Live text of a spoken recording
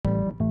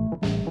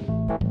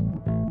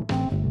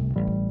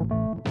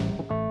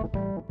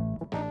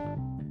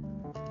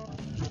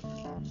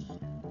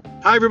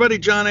Hi, everybody.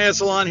 John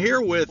Asselon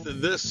here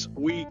with This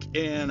Week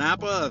in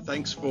APA.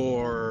 Thanks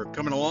for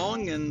coming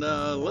along and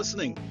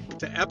listening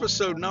to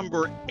episode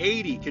number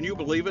 80. Can you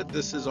believe it?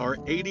 This is our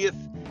 80th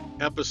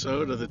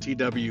episode of the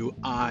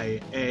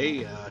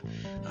TWIA.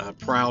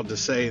 Proud to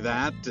say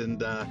that.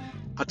 And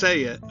I'll tell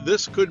you,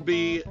 this could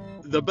be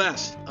the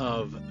best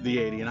of the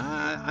 80. And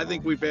I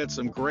think we've had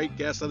some great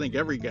guests. I think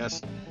every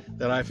guest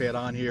that I've had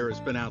on here has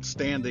been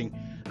outstanding.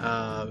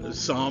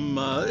 Some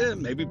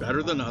maybe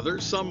better than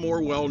others, some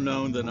more well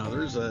known than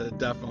others,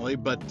 definitely.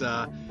 But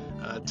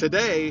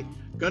today,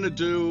 going to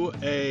do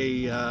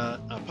a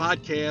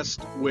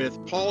podcast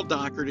with Paul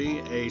Daugherty,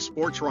 a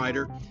sports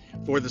writer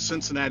for the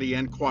Cincinnati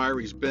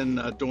Enquirer. He's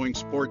been doing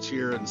sports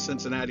here in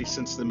Cincinnati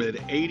since the mid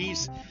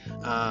 80s.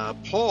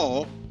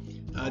 Paul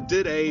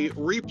did a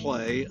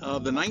replay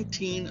of the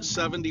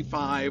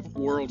 1975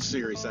 World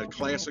Series, that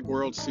classic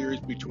World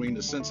Series between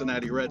the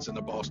Cincinnati Reds and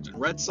the Boston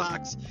Red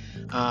Sox.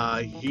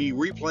 He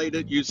replayed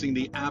it using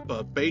the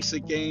APA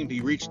Basic game.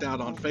 He reached out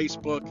on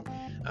Facebook.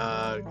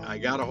 I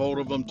got a hold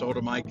of him, told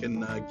him I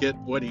can get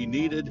what he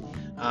needed.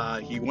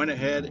 He went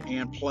ahead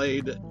and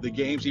played the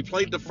games. He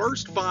played the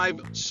first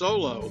 5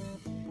 solo,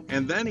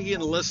 and then he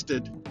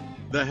enlisted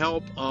the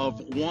help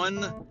of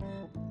one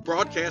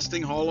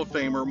Broadcasting Hall of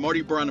Famer,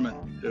 Marty Brennaman,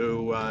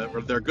 who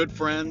they're good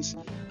friends.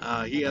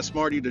 He asked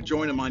Marty to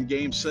join him on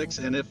Game 6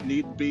 and, if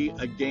need be,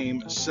 a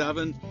Game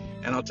 7.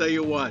 And I'll tell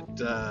you what,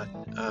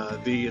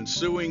 the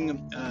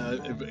ensuing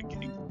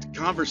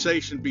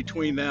conversation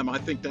between them, I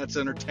think that's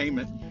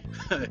entertainment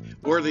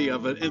worthy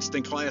of an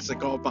instant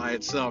classic all by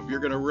itself. You're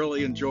going to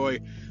really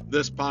enjoy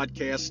this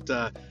podcast.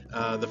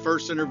 The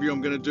first interview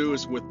I'm going to do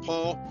is with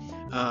Paul,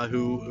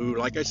 who,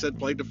 like I said,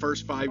 played the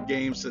first 5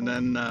 games, and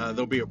then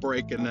there'll be a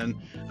break, and then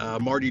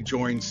Marty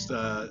joins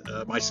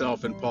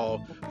myself and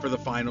Paul for the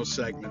final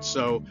segment.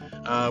 So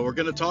we're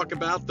going to talk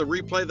about the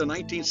replay of the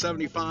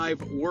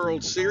 1975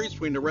 World Series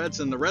between the Reds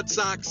and the Red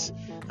Sox.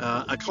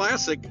 A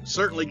classic,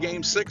 certainly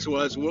Game 6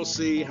 was. We'll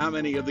see how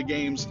many of the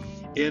games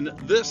in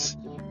this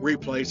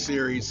replay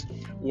series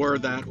were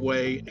that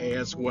way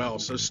as well.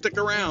 So stick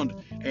around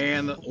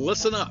and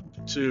listen up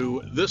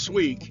to This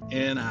Week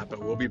in APA.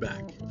 We'll be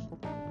back.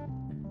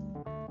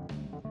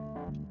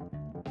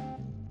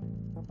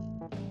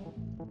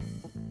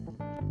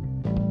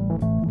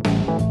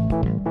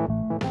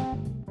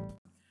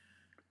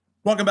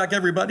 Welcome back,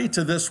 everybody,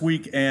 to This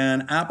Week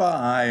in APA.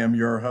 I am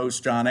your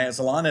host, John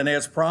Asselon, and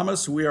as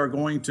promised, we are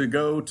going to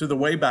go to the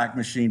Wayback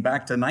Machine,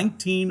 back to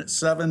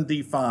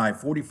 1975,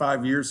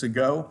 45 years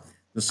ago.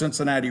 The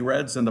Cincinnati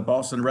Reds and the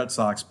Boston Red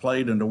Sox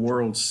played in the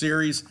World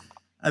Series.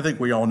 I think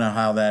we all know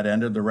how that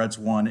ended. The Reds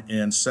won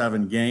in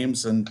 7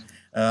 games, and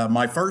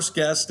my first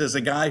guest is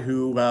a guy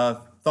who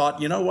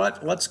thought, you know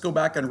what, let's go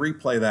back and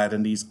replay that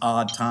in these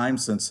odd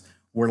times since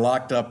we're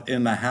locked up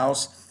in the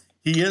house.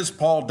 He is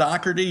Paul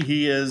Daugherty.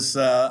 He is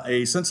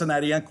a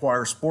Cincinnati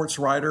Enquirer sports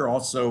writer,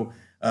 also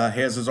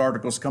has his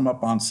articles come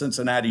up on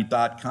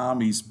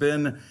Cincinnati.com. He's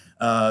been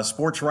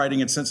sports writing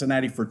in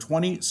Cincinnati for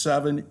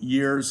 27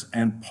 years.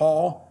 And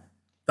Paul,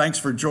 thanks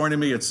for joining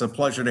me. It's a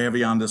pleasure to have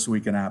you on This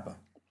Week in APA.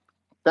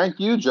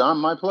 Thank you, John.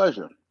 My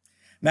pleasure.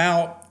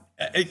 Now,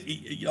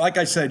 like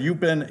I said,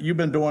 you've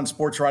been doing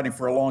sports writing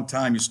for a long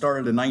time. You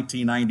started in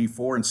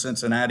 1994 in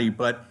Cincinnati,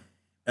 but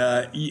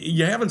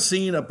you haven't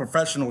seen a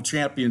professional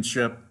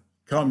championship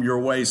come your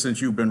way since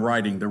you've been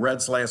writing. The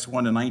Reds last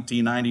won in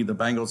 1990. The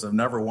Bengals have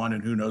never won,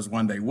 and who knows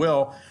when they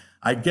will.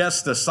 I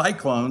guess the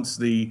Cyclones,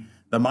 the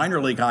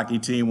minor league hockey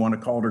team, won a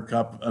Calder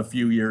Cup a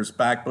few years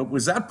back. But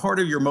was that part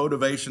of your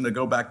motivation to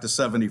go back to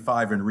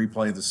 75 and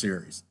replay the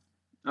series?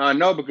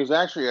 No, because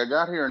actually I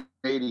got here in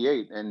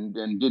 '88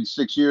 and did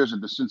 6 years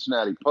at the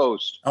Cincinnati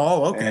Post.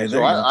 Oh, okay.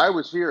 So I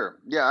was here.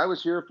 Yeah, I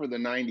was here for the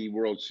 '90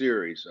 World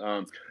Series.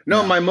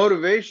 My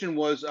motivation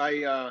was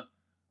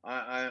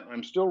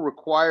I'm still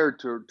required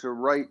to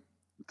write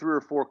 3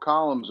 or 4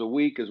 columns a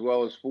week, as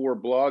well as 4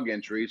 blog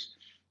entries.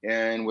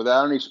 And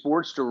without any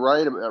sports to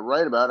write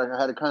about, I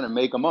had to kind of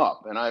make them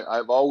up. And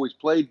I've always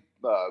played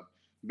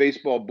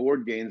baseball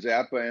board games,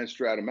 APA and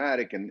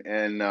Stratomatic,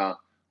 and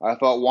I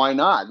thought, why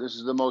not? This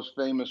is the most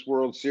famous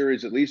World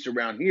Series, at least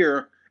around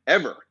here,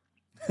 ever.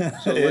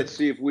 So let's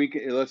see if we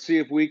can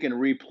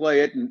replay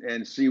it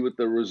and see what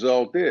the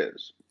result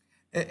is.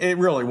 It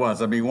really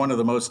was. I mean, one of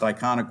the most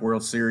iconic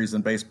World Series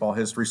in baseball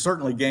history.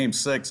 Certainly Game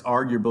 6,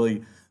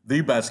 arguably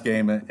the best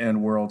game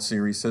in World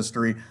Series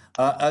history.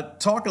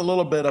 Talk a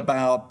little bit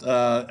about,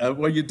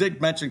 well, you did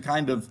mention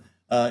kind of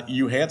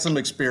you had some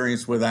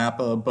experience with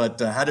APA, but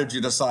how did you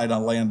decide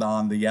on land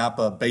on the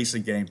APA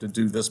basic game to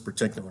do this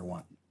particular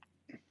one?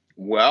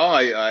 Well,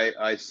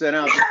 I sent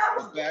out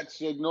the bat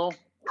signal.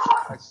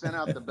 I sent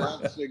out the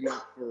bat signal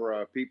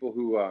for people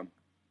who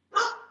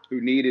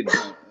needed,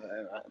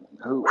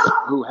 who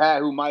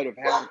might have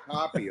had a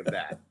copy of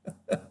that.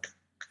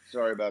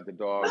 Sorry about the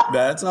dog.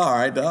 That's all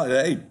right.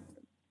 Hey,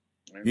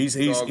 he's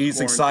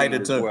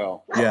excited too.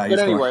 Well. Yeah. But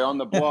anyway, on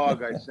the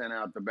blog, I sent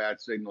out the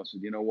bat signal.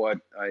 Said, you know what,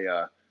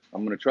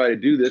 I'm going to try to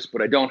do this,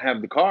 but I don't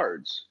have the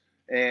cards.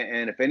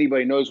 And if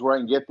anybody knows where I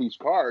can get these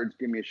cards,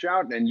 give me a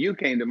shout. And you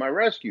came to my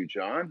rescue,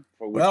 John,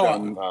 for which Well,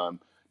 I'm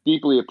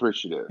deeply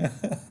appreciative.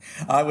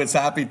 I was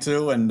happy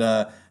to, and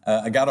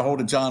I got a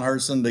hold of John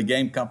Herson, the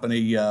game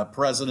company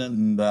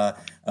president, and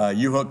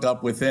you hooked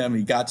up with him.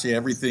 He got you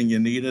everything you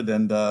needed,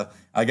 and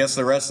I guess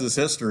the rest is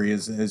history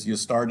as you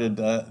started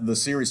the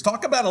series.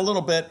 Talk about a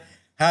little bit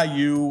how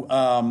you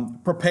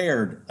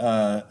prepared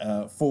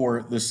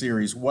for the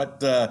series.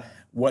 What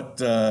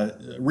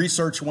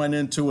research went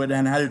into it,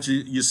 and how did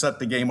you set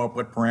the game up?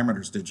 What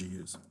parameters did you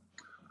use?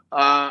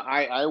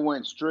 I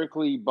went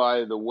strictly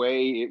by the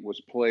way it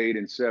was played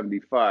in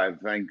 '75.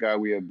 Thank God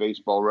we have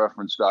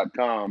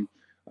baseballreference.com.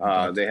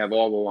 They have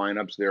all the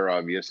lineups there,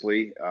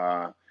 obviously.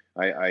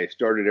 I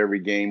started every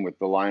game with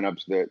the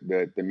lineups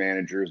that the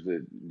managers,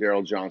 that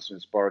Daryl Johnson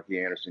and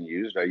Sparky Anderson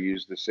used. I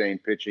used the same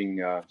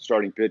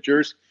starting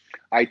pitchers.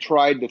 I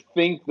tried to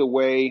think the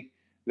way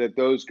that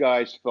those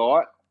guys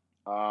thought.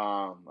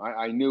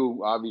 I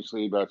knew,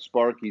 obviously, about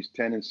Sparky's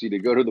tendency to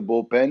go to the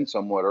bullpen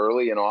somewhat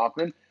early and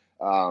often.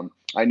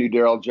 I knew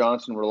Daryl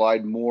Johnson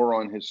relied more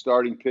on his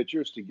starting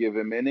pitchers to give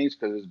him innings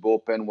because his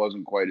bullpen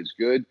wasn't quite as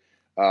good.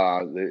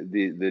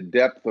 The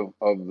depth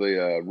of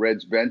the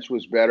Reds bench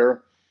was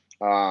better.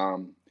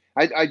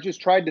 I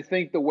just tried to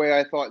think the way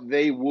I thought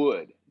they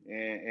would,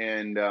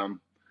 and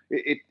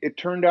it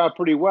turned out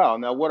pretty well.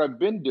 Now, what I've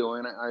been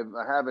doing,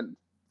 I haven't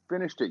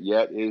finished it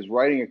yet, is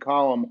writing a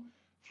column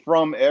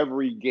from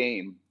every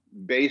game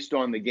based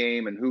on the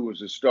game and who was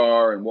the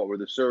star and what were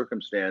the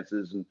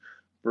circumstances. And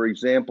for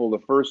example, the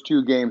first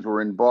two games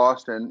were in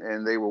Boston,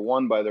 and they were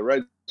won by the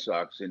Red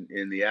Sox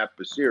in the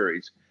APBA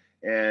series.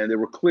 And there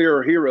were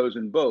clear heroes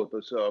in both.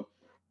 So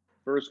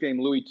first game,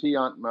 Louis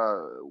Tiant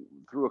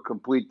threw a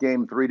complete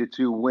game,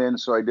 3-2 win.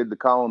 So I did the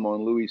column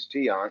on Louis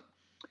Tiant.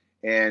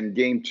 And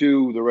game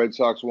two, the Red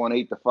Sox won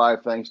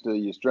 8-5 thanks to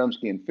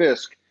Yastrzemski and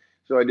Fisk.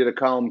 So I did a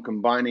column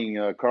combining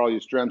Carl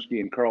Yastrzemski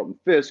and Carlton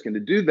Fisk. And to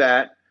do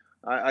that,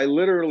 I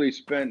literally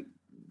spent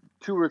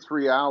 2 or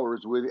 3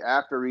 hours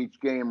after each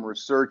game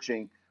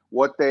researching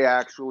what they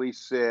actually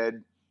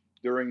said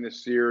during the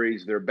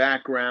series, their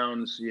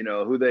backgrounds,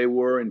 who they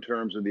were in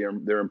terms of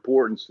their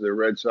importance to the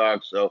Red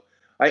Sox. So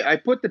I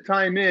put the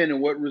time in, and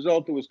what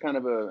resulted was kind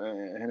of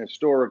an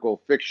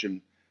historical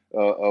fiction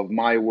of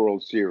my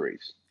World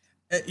Series.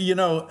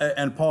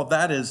 And Paul,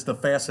 that is the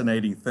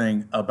fascinating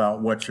thing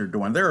about what you're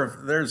doing.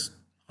 There's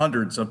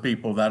hundreds of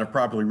people that have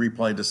probably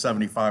replayed the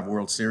 '75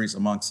 World Series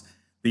amongst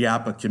the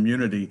APBA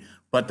community.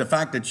 But the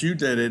fact that you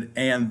did it,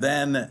 and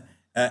then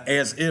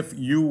as if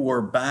you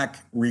were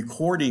back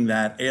recording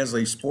that as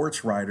a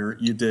sports writer,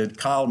 you did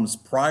columns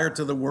prior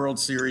to the World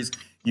Series.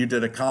 You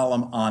did a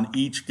column on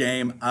each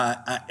game,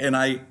 and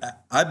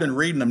I've been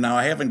reading them now.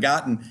 I haven't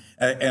gotten,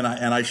 and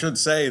I should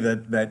say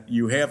that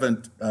you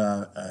haven't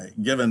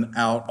given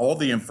out all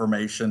the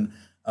information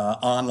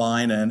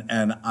online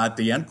and at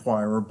the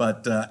Enquirer,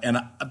 but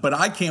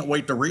I can't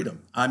wait to read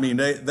them. I mean,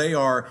 they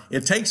are.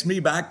 It takes me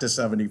back to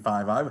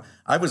 '75.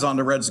 I was on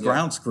the Reds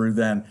grounds crew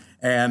then,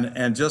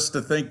 and just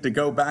to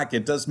go back,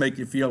 it does make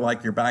you feel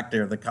like you're back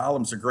there. The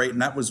columns are great,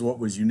 and that was what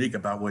was unique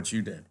about what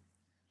you did.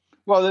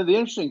 Well, the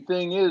interesting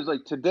thing is,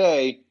 like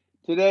today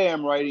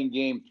I'm writing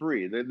game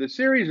 3. The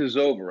series is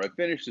over. I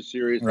finished the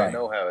series. Right. I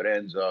know how it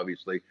ends,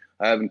 obviously.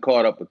 I haven't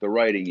caught up with the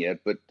writing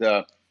yet. But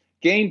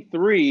game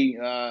 3,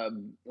 a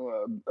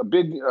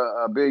big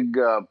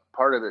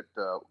part of it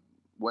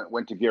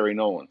went to Gary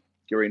Nolan.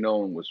 Gary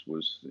Nolan was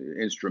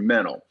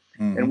instrumental.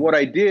 Mm-hmm. And what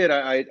I did,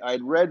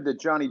 I'd read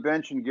that Johnny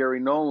Bench and Gary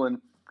Nolan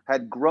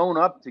had grown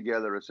up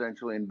together,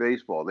 essentially, in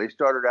baseball. They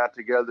started out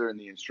together in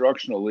the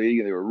instructional league,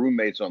 and they were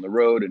roommates on the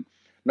road. And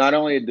not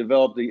only had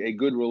developed a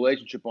good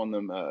relationship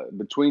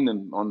between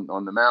them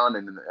on the mound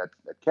and at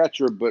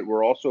catcher, but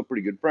were also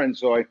pretty good friends.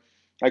 So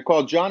I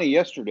called Johnny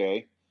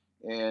yesterday,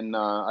 and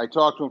I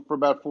talked to him for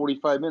about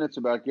 45 minutes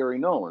about Gary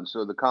Nolan.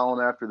 So the column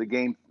after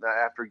game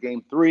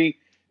 3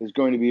 is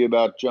going to be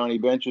about Johnny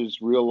Bench's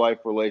real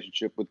life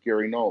relationship with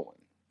Gary Nolan.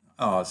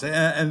 Oh,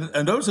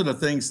 and those are the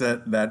things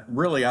that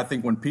really, I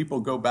think, when people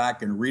go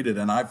back and read it,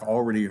 and I've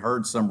already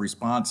heard some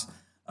response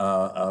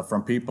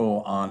from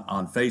people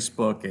on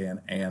Facebook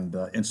and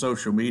in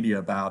social media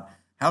about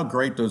how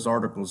great those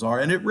articles are.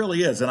 And it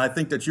really is. And I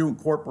think that you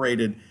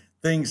incorporated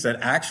things that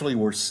actually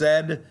were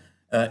said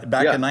back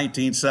in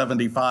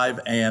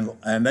 1975.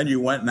 And then you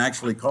went and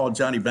actually called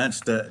Johnny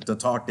Bench to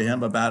talk to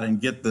him about it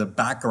and get the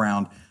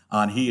background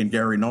on he and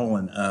Gary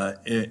Nolan.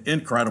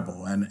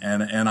 Incredible.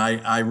 And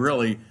I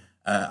really,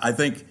 I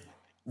think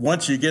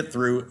once you get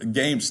through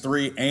games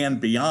 3 and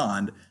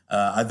beyond,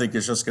 I think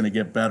it's just going to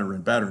get better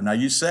and better. Now,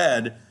 you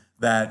said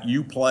that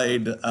you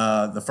played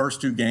the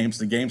first 2 games,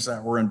 the games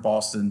that were in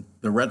Boston.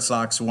 The Red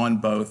Sox won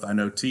both. I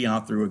know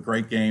Tiant threw a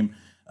great game,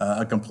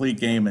 a complete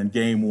game in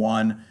game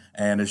 1.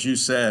 And as you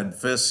said,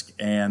 Fisk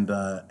and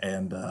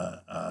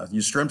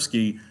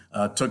Yastrzemski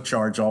took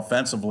charge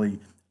offensively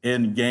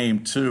in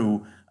game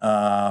 2.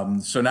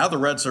 So now the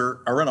Reds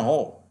are in a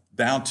hole,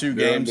 down 2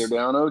 games. They're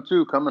down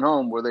 0-2 coming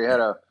home, where they had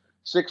a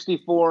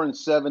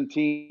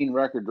 64-17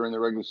 record during the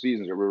regular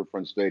seasons at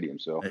Riverfront Stadium.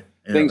 So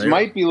things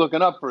might be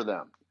looking up for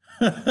them.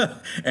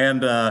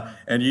 And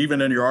you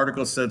even in your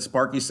article said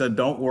Sparky said,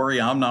 "Don't worry,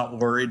 I'm not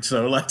worried."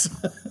 So let's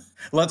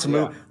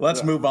Yeah, let's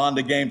yeah. move on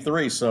to game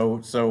three. So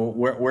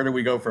where do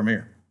we go from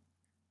here?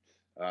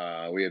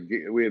 We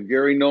have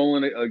Gary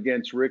Nolan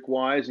against Rick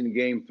Wise in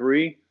Game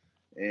 3,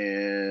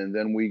 and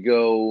then we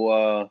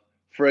go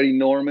Freddie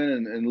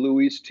Norman and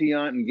Luis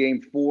Tiant in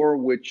Game 4,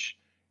 which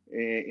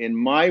in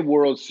my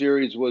World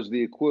Series was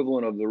the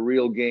equivalent of the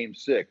real Game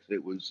 6.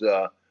 It was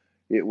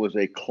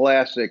a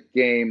classic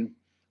game,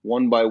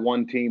 won by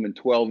one team in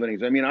 12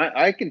 innings. I mean,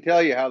 I can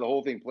tell you how the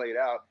whole thing played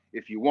out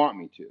if you want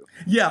me to.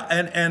 Yeah,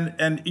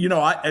 and you know,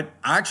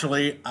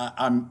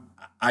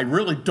 I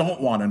really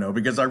don't want to know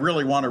because I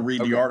really want to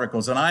read the Okay.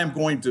 articles, and I am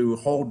going to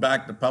hold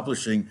back the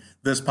publishing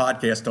this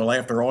podcast till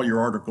after all your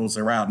articles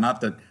are out.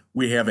 Not that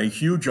we have a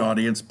huge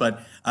audience, but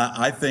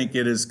I think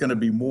it is going to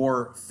be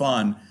more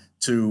fun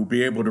to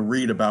be able to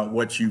read about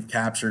what you've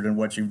captured and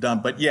what you've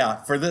done. But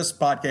yeah, for this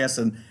podcast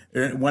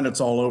and when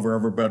it's all over,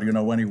 everybody will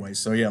know anyway.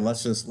 So yeah,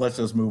 let's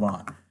just move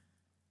on.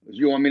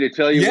 You want me to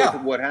tell you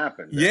Yeah, what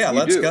happened? yeah, You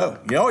let's do. go.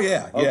 Oh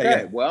yeah, yeah, Okay,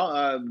 yeah.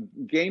 well,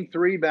 Game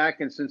 3 back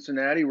in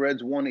Cincinnati,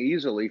 Reds won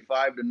easily,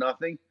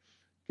 5-0.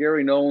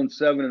 Gary Nolan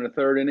 7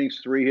 1/3 innings,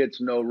 3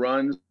 hits, no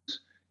runs.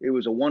 It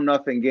was a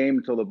 1-0 game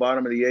until the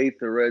bottom of the eighth.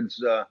 The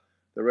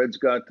Reds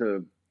got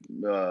to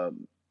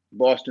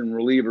Boston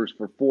relievers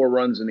for 4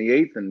 runs in the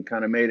eighth and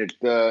kind of made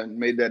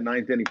that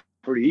ninth inning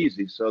pretty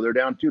easy. So they're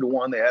down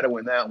 2-1. They had to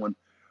win that one.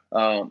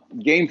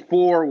 Game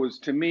 4 was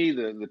to me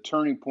the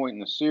turning point in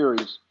the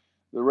series.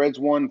 The Reds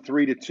won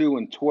 3-2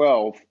 in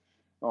 12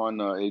 on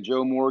a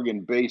Joe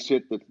Morgan base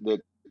hit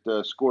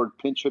that scored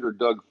pinch hitter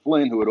Doug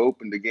Flynn, who had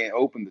opened the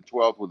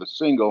 12th with a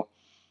single.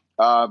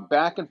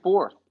 Back and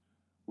forth.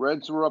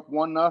 Reds were up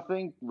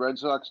 1-0. Red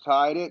Sox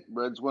tied it.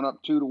 Reds went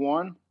up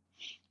 2-1.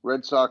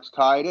 Red Sox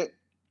tied it,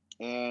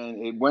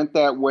 and it went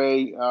that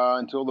way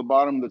until the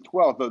bottom of the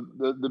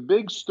 12th. The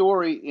big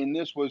story in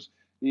this was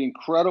the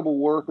incredible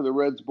work of the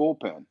Reds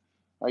bullpen.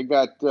 I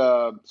got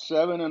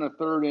 7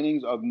 1/3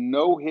 innings of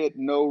no hit,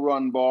 no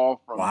run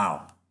ball from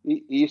Wow.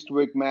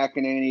 Eastwick,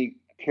 McEnany,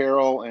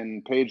 Carroll,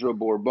 and Pedro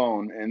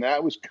Borbon, and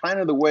that was kind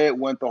of the way it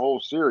went the whole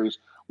series.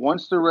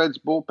 Once the Reds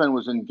bullpen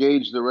was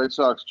engaged, the Red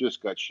Sox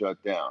just got shut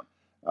down.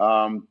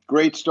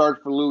 Great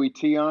start for Luis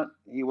Tiant.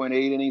 He went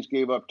 8 innings,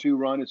 gave up 2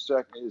 runs.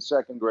 His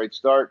second great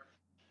start.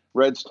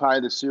 Reds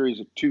tie the series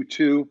at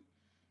 2-2.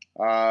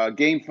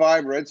 Game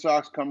 5, Red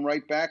Sox come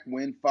right back,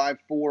 win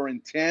 5-4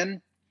 in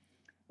 10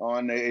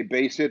 on a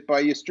base hit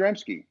by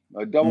Yastrzemski,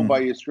 a double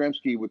by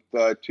Yastrzemski with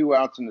 2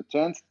 outs in the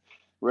 10th.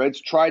 Reds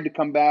tried to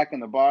come back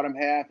in the bottom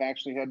half,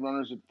 actually had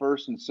runners at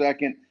first and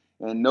second,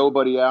 and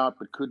nobody out,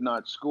 but could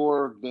not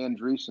score. Dan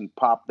Driessen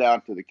popped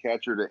out to the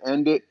catcher to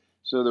end it.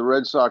 So the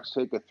Red Sox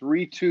take a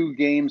 3-2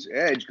 games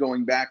edge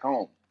going back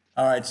home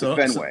All right, to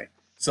Fenway.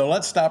 so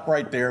let's stop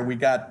right there. We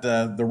got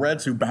the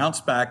Reds who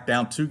bounced back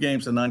down 2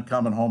 games to none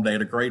coming home. They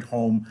had a great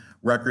home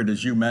record,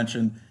 as you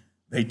mentioned.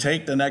 They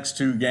take the next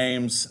 2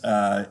 games,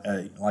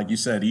 like you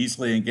said,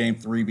 easily in Game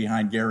 3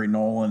 behind Gary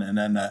Nolan, and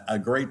then a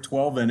great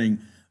 12-inning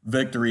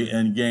victory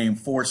in Game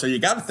 4. So you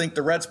got to think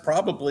the Reds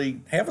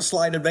probably have a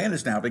slight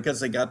advantage now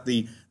because they got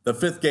the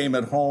 5th game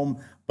at home,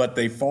 but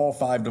they fall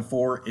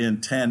 5-4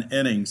 in 10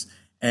 innings.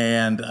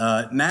 And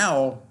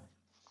now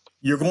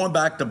you're going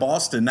back to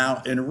Boston.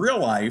 Now, in real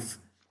life,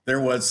 there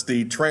was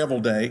the travel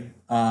day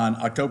on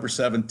October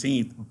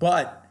 17th,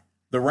 but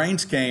the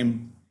Rains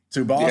came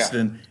to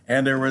Boston,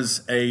 and there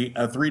was a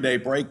 3-day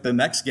break. The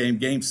next game,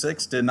 Game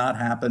 6, did not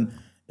happen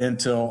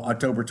until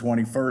October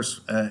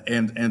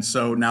 21st, and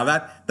so now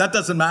that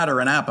doesn't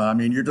matter in APA. I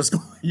mean, you're just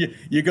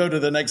you go to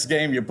the next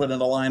game, you put in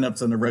the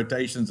lineups and the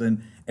rotations,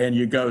 and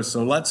you go.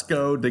 So let's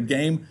go to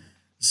Game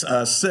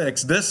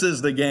 6. This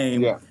is the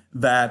game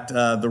that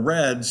the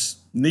Reds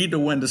need to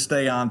win to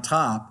stay on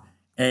top,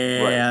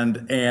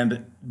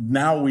 and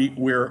now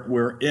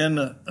we're in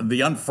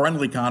the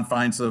unfriendly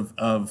confines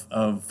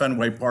of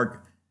Fenway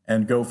Park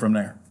and go from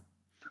there.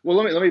 Well,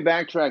 let me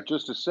backtrack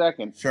just a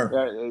second. Sure.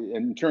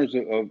 In terms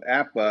of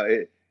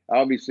APA,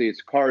 obviously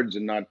it's cards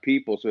and not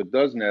people, so it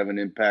doesn't have an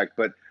impact.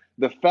 But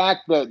the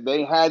fact that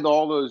they had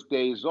all those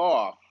days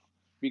off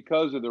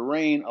because of the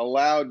rain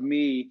allowed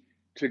me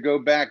to go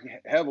back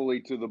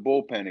heavily to the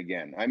bullpen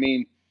again. I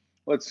mean,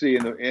 let's see.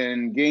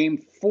 In Game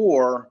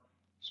 4,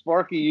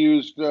 Sparky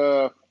used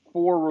 4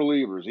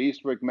 relievers: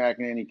 Eastwick,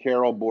 McEnany,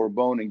 Carroll,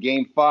 Borbon. In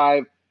Game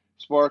 5,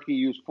 Sparky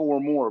used 4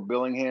 more: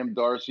 Billingham,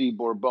 Darcy,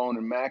 Borbon,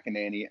 and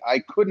McEnany. I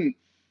couldn't,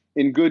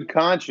 in good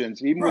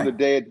conscience, even with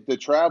the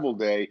travel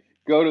day,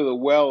 go to the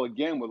well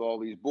again with all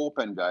these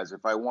bullpen guys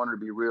if I wanted to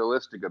be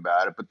realistic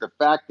about it. But the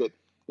fact that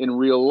in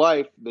real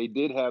life they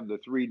did have the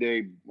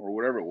 3-day or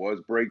whatever it was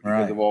break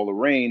because of all the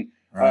rain,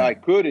 I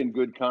could, in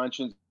good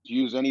conscience,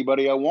 use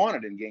anybody I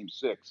wanted in Game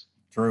 6.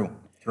 True.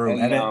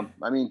 And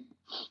I mean,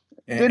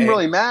 it didn't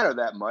really matter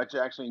that much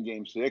actually in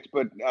Game 6.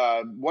 But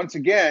once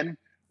again,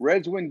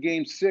 Reds win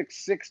Game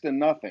 6,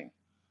 6-0.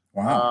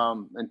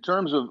 Wow. In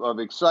terms of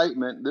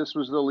excitement, this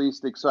was the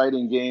least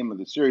exciting game of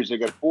the series. They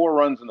got 4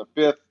 runs in the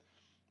 5th,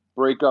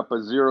 break up a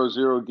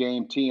 0-0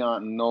 game, Tiant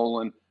and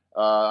Nolan.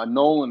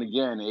 Nolan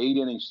again, 8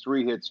 innings,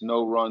 3 hits,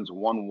 no runs,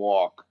 1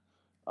 walk.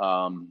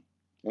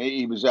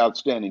 He was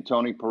outstanding.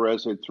 Tony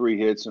Perez had 3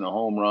 hits and a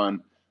home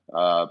run.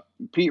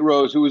 Pete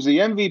Rose, who was the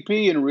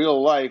MVP in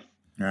real life,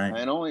 Right.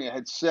 and only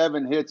had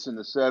 7 hits in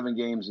the 7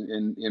 games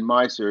in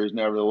my series,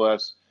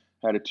 nevertheless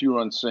had a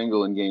 2-run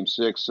single in Game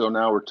 6. So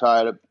now we're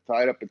tied up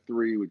at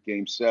 3 with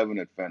Game 7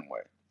 at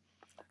Fenway.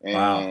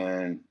 Wow.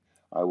 And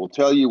I will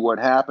tell you what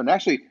happened.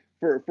 Actually,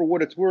 for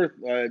what it's worth,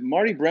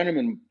 Marty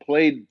Brennaman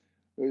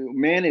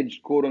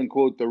managed, quote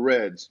unquote, the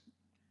Reds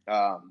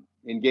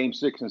in Game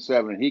 6 and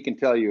 7. And he can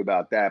tell you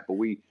about that. But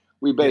we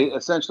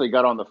essentially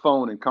got on the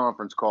phone and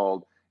conference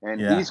called,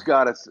 and he's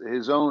got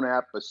his own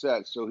app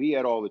set, so he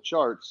had all the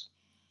charts.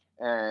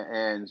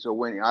 And so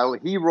when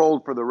he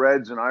rolled for the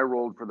Reds and I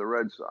rolled for the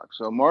Red Sox,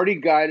 so Marty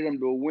guided him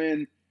to a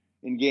win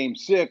in Game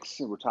 6,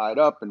 and we're tied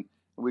up. And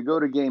we go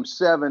to Game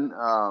 7.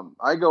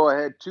 I go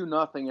ahead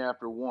 2-0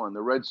 after 1.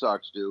 The Red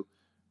Sox do.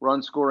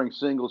 Run scoring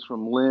singles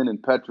from Lynn and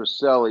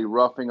Petrocelli,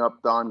 roughing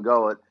up Don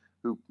Gullett,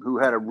 who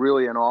had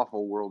an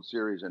awful World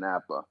Series in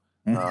Napa.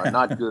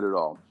 Not good at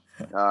all.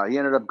 He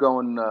ended up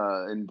going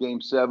in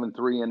Game 7,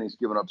 3 innings,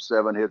 giving up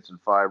 7 hits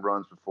and 5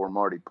 runs before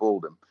Marty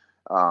pulled him.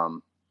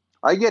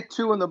 I get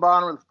 2 in the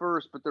bottom of the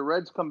first, but the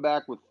Reds come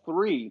back with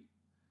 3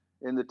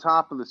 in the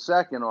top of the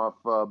second off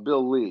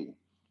Bill Lee.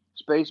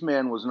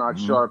 Spaceman was not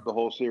sharp the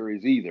whole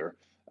series either.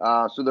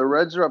 So the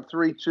Reds are up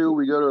 3-2.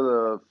 We go to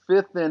the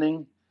 5th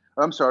inning.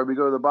 We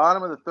go to the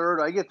bottom of the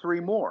 3rd. I get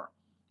 3 more.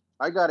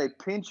 I got a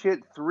pinch hit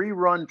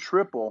 3-run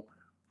triple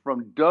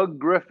from Doug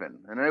Griffin,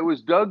 and it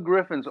was Doug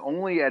Griffin's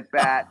only at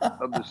bat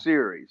of the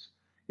series.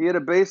 He had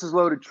a bases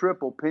loaded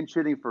triple, pinch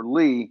hitting for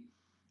Lee,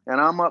 and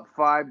I'm up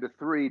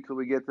 5-3 till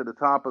we get to the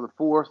top of the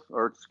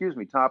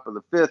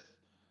 5th.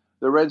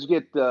 The Reds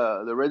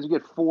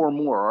get 4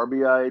 more.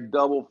 RBI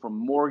double from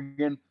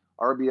Morgan,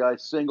 RBI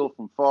single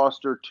from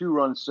Foster,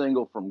 2-run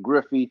single from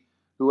Griffey,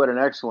 who had an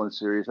excellent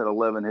series, had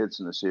 11 hits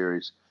in the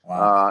series.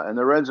 Wow. And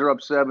the Reds are up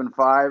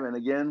 7-5, and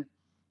again,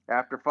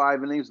 after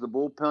 5 innings, the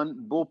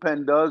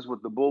bullpen does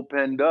what the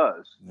bullpen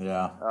does.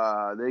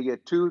 Yeah. They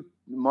get 2.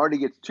 Marty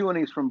gets 2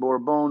 innings from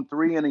Bourbon,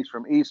 3 innings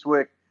from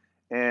Eastwick,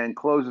 and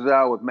closes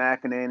out with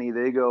McEnany.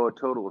 They go a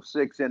total of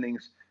 6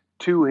 innings,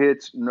 2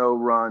 hits, no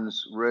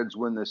runs. Reds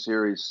win the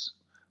series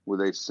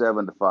with a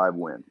 7-5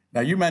 win. Now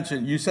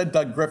you said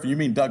Doug Griffin. You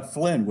mean Doug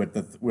Flynn with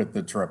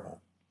the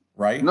triple,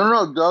 right?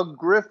 No. Doug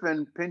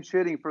Griffin pinch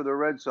hitting for the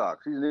Red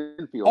Sox. He's an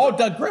infielder. Oh,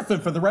 Doug Griffin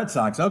for the Red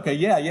Sox. Okay,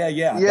 yeah.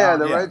 Yeah,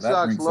 the Red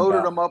Sox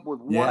loaded him up with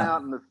 1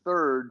 out in the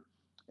 3rd.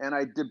 And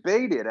I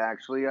debated,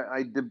 actually.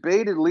 I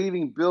debated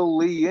leaving Bill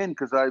Lee in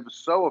because I was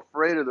so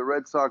afraid of the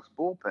Red Sox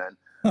bullpen.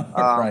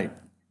 Right.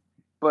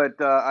 But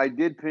I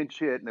did pinch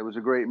hit, and it was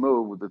a great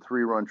move with the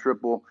 3-run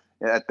triple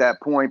at that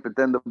point. But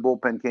then the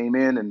bullpen came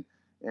in, and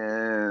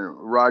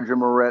Roger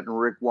Moret and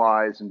Rick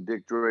Wise and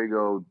Dick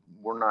Drago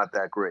were not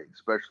that great,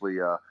 especially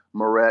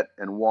Moret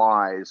and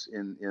Wise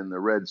in the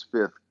Reds'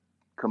 5th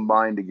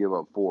combined to give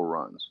up 4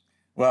 runs.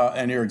 Well,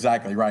 and you're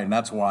exactly right. And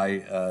that's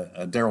why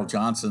Darryl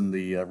Johnson,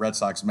 the Red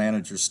Sox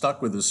manager,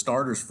 stuck with his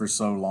starters for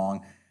so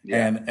long.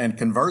 Yeah. And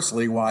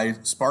conversely, why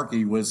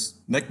Sparky was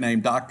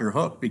nicknamed Dr.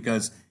 Hook,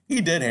 because he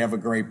did have a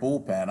great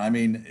bullpen. I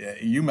mean,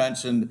 you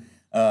mentioned,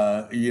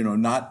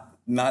 not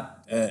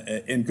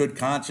in good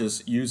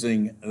conscience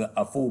using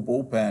a full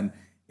bullpen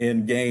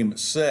in Game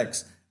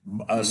 6.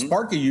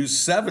 Sparky used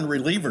 7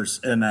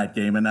 relievers in that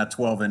game, in that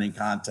 12-inning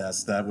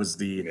contest. That was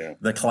the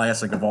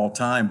classic of all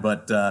time.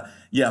 But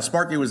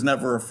Sparky was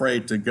never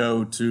afraid to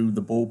go to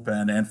the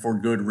bullpen, and for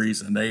good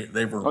reason.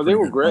 They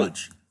were great.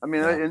 Bunch. I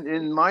mean,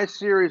 in my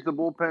series, the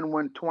bullpen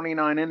went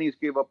 29 innings,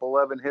 gave up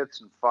 11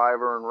 hits and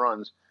 5 earned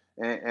runs,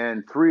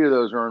 and 3 of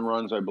those earned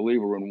runs, I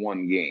believe, were in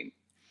 1 game.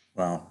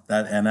 Wow,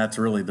 that's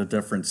really the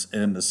difference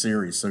in the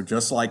series. So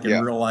just like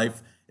in real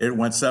life, it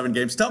went 7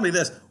 games. Tell me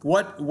this: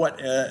 what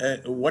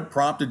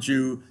prompted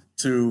you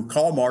to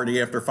call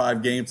Marty after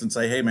 5 games and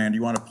say, "Hey, man, do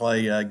you want to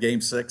play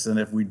Game 6? And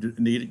if we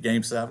need it,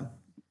 Game 7?"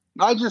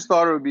 I just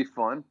thought it would be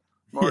fun.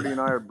 Marty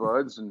and I are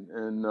buds,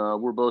 and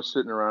we're both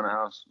sitting around a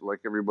house like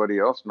everybody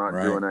else, not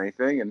doing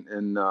anything.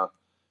 And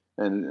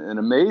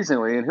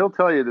amazingly, and he'll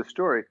tell you the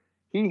story.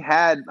 He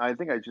had, I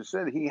think I just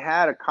said, he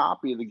had a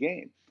copy of the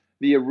game,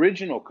 the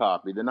original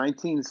copy, the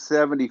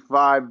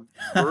 1975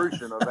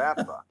 version of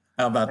APA.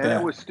 How about that?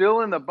 And it was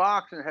still in the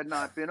box and had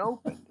not been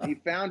opened. He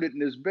found it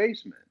in his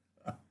basement.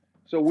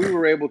 So we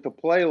were able to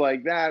play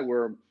like that,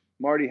 where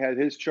Marty had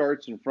his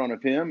charts in front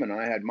of him and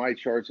I had my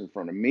charts in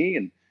front of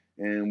me,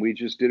 and we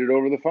just did it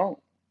over the phone.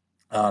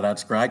 Oh,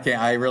 that's great.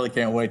 I really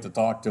can't wait to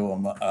talk to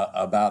him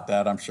about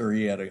that. I'm sure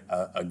he had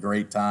a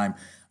great time.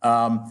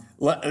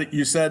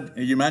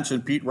 You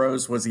mentioned Pete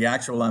Rose was the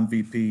actual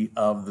MVP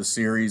of the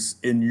series.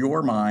 In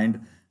your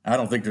mind, I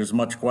don't think there's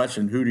much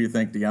question. Who do you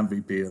think the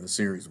MVP of the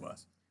series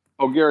was?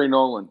 Oh, Gary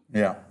Nolan.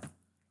 Yeah,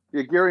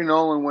 Gary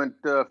Nolan went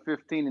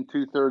 15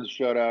 2/3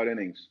 shutout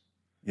innings.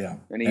 Yeah,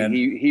 and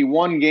he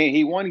won game.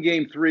 He won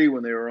Game 3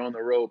 when they were on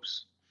the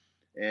ropes,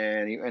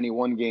 and he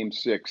won Game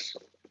 6,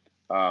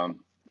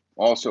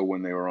 also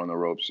when they were on the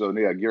ropes. So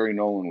yeah, Gary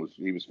Nolan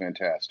was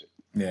fantastic.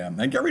 Yeah,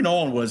 and Gary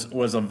Nolan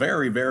was a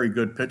very, very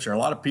good pitcher. A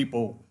lot of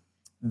people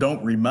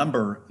don't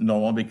remember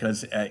Nolan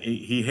because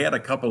he had a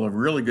couple of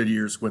really good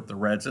years with the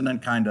Reds and then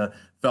kind of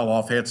fell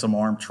off, had some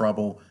arm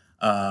trouble.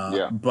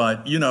 Yeah.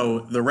 But,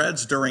 the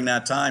Reds during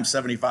that time,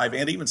 75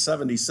 and even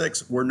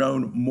 76, were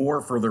known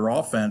more for their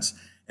offense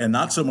and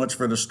not so much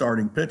for the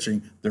starting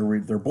pitching. Their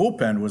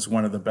bullpen was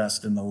one of the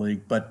best in the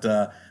league. But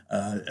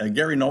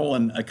Gary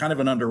Nolan, kind of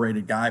an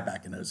underrated guy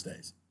back in those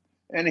days.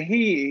 And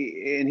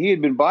he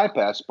had been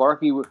bypassed.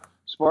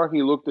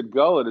 Sparky looked at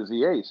Gullett as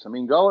the ace. I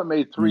mean, Gullett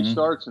made 3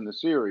 starts in the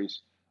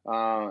series,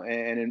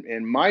 and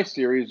in my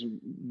series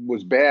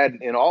was bad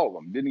in all of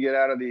them. Didn't get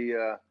out of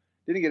the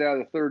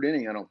 3rd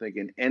inning, I don't think,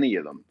 in any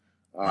of them.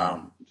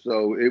 Wow.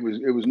 So it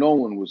was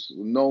Nolan was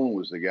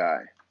the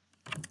guy.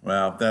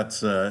 Well,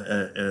 that's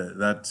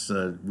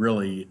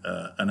really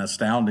an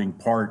astounding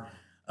part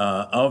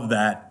of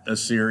that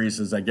series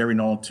is that Gary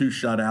Nolan 2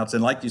 shutouts,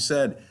 and like you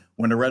said,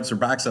 when the Reds are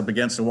backs up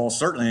against the wall,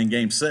 certainly in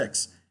Game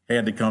 6,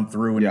 had to come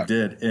through, and he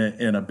did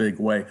in a big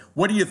way.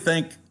 What do you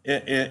think,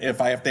 if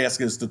I have to ask,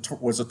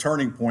 was a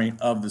turning point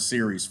of the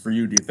series for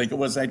you? Do you think it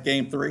was at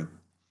Game 3?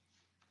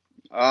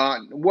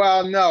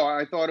 Well, no,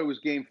 I thought it was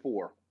Game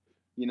 4.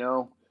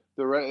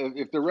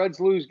 If the Reds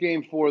lose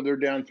Game 4, they're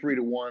down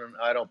 3-1.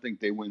 I don't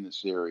think they win the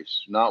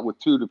series. Not with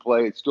 2 to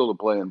play. It's still to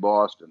play in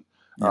Boston.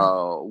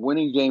 Yeah.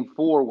 Winning Game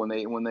 4 when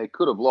they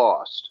could have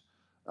lost.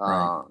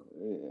 Right.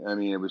 I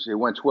mean, it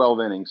went 12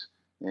 innings,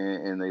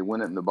 and they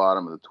win it in the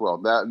bottom of the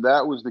 12th.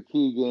 That was the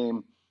key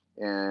game.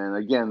 And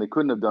again, they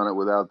couldn't have done it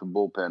without the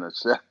bullpen.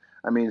 7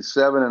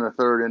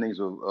 1/3 innings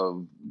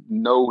of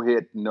no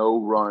hit,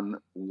 no run,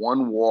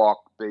 1 walk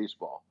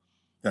baseball.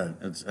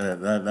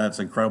 That's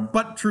incredible,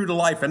 but true to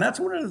life. And that's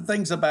one of the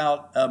things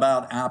about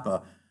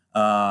APA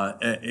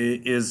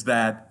is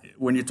that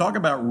when you talk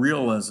about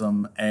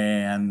realism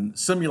and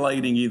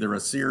simulating either a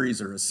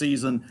series or a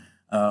season,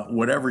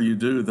 whatever you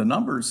do, the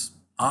numbers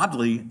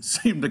oddly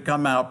seem to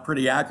come out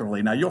pretty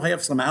accurately. Now, you'll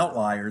have some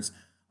outliers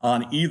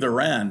on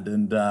either end.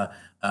 And,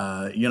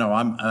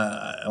 I'm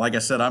like I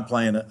said, I'm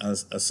playing a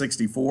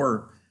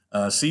 64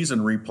 season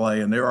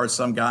replay, and there are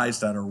some guys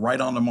that are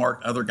right on the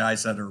mark, other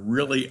guys that are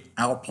really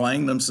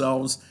outplaying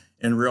themselves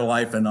in real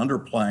life and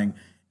underplaying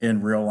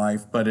in real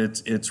life. But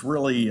it's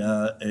really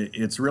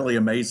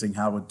amazing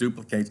how it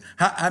duplicates.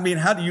 How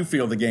do you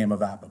feel the game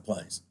of APA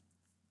plays?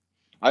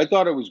 I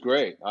thought it was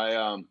great.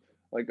 I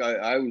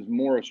was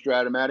more a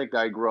Stratomatic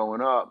guy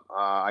growing up.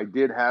 I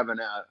did have an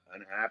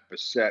APA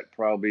set,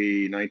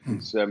 probably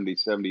 1970,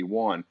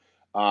 71.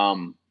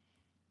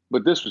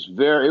 But this was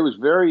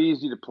very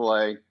easy to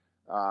play.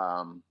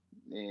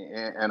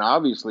 And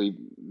obviously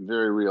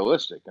very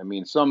realistic. I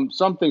mean, some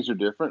things are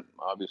different,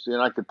 obviously,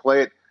 and I could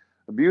play it.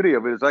 The beauty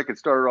of it is I could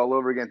start it all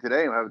over again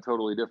today and have a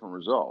totally different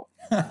result.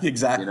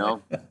 Exactly.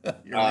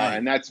 Right.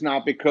 And that's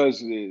not because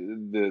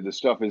the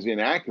stuff is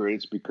inaccurate.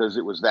 It's because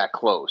it was that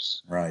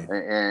close. Right.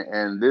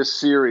 And this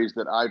series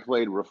that I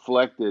played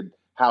reflected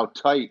how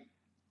tight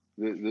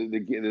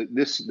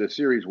the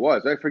series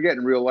was. I forget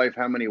in real life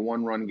how many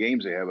 1-run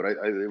games they have, but I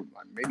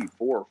maybe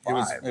 4 or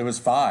 5. It was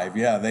 5.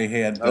 Yeah, they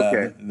had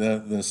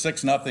the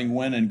 6-0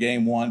 win in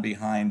Game 1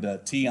 behind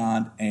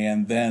Tiant,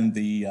 and then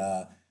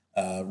the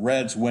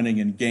Reds winning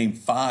in Game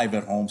 5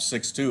 at home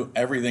 6-2.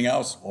 Everything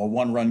else a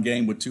 1-run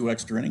game with 2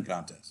 extra inning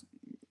contests.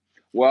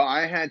 Well,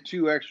 I had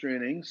 2 extra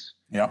innings.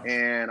 Yep.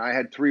 And I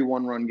had 3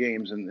 1-run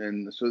games,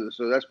 and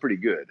so that's pretty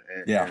good.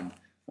 And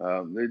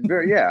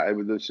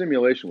the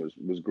simulation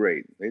was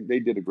great. They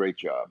did a great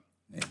job.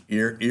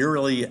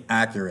 Eerily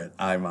accurate,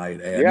 I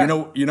might add. Yeah.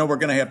 We're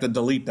going to have to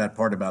delete that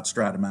part about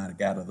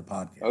Stratomatic out of the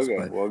podcast.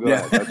 Okay, well, go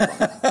ahead.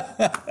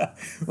 That's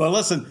fine. Well,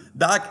 listen,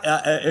 Doc,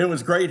 it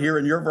was great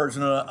hearing your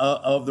version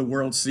of the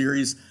World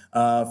Series.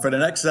 For the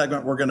next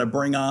segment, we're going to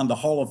bring on the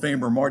Hall of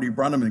Famer Marty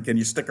Brennaman. Can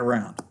you stick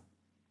around?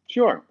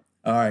 Sure.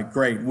 All right,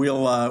 great.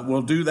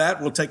 We'll do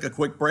that. We'll take a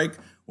quick break.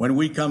 When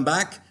we come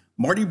back,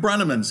 Marty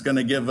Brennaman's going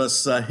to give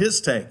us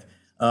his take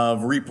of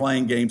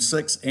replaying Game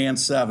 6 and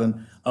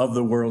 7 of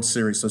the World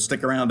Series. So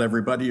stick around,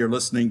 everybody. You're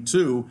listening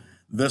to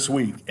This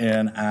Week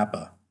in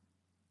APA.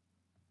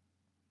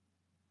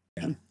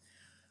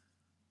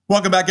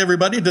 Welcome back,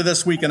 everybody, to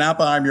This Week in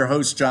APA. I'm your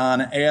host, John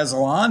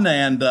Aslan,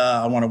 and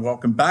I want to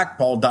welcome back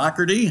Paul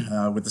Doherty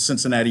with the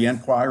Cincinnati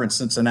Enquirer and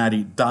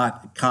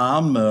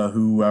Cincinnati.com,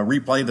 who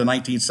replayed the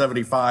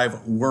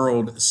 1975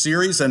 World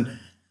Series. And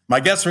my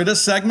guest for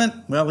this segment,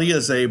 well, he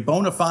is a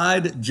bona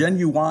fide,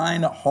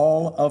 genuine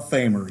Hall of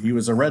Famer. He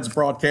was a Reds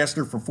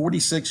broadcaster for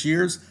 46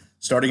 years,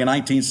 starting in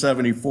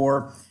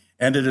 1974,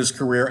 ended his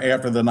career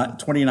after the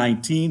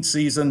 2019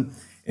 season.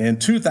 In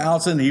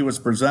 2000, he was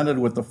presented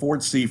with the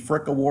Ford C.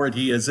 Frick Award.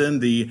 He is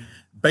in the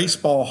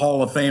Baseball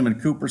Hall of Fame in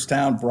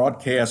Cooperstown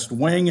broadcast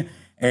wing.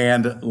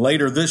 And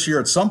later this year,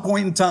 at some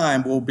point in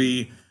time, will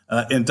be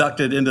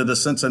inducted into the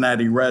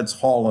Cincinnati Reds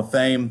Hall of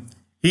Fame.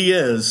 He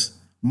is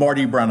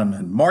Marty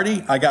Brennaman.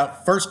 Marty, I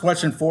got first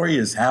question for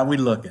you is how we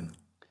looking?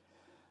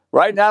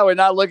 Right now, we're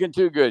not looking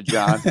too good,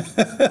 John.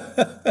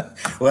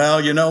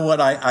 Well, you know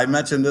what? I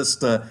mentioned this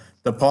to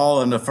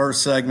Paul in the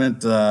first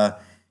segment.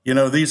 You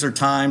know, these are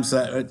times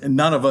that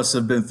none of us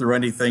have been through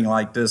anything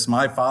like this.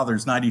 My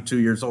father's 92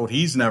 years old.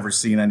 He's never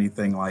seen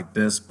anything like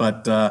this.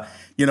 But,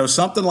 you know,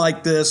 something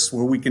like this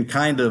where we can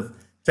kind of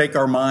take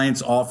our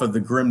minds off of the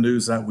grim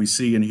news that we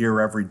see and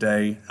hear every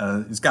day,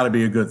 it's got to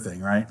be a good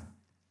thing, right?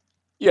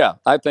 Yeah,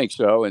 I think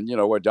so. And,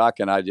 what Doc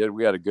and I did,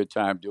 we had a good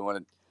time doing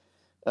it.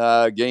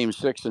 Game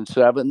 6 and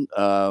 7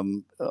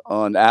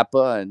 on APA,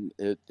 and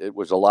it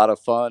was a lot of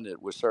fun.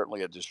 It was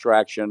certainly a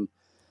distraction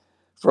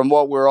from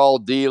what we're all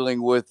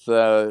dealing with,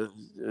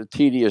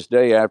 tedious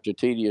day after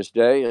tedious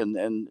day,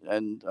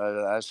 and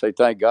I say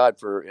thank God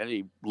for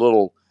any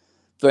little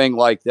thing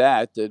like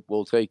that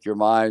will take your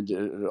mind,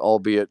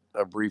 albeit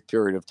a brief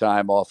period of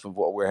time, off of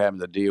what we're having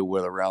to deal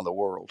with around the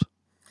world.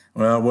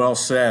 Well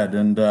said.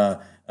 And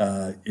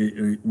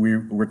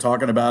we're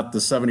talking about the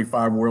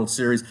 75 World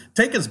Series.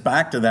 Take us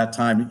back to that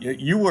time.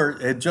 You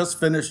had just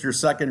finished your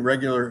second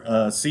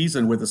regular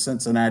season with the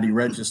Cincinnati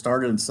Reds. You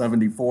started in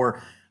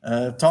 74.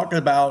 Talk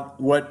about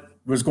what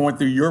was going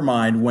through your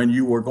mind when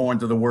you were going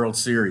to the World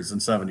Series in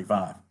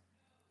 75.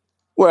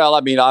 Well,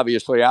 I mean,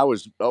 obviously, I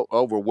was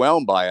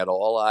overwhelmed by it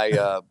all.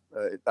 I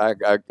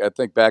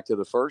think back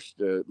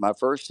to my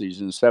first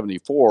season,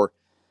 74,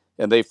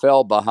 and they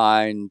fell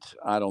behind,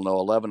 I don't know,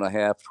 11 and a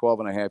half, 12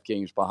 and a half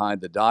games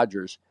behind the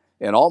Dodgers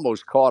and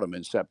almost caught them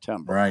in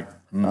September. Right.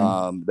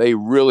 Mm-hmm. They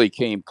really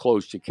came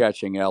close to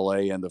catching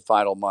LA in the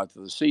final month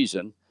of the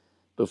season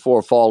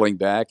before falling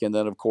back. And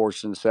then, of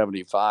course, in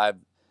 75,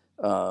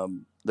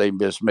 they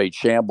just made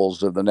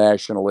shambles of the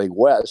National League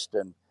West.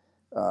 And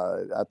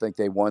I think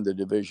they won the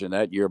division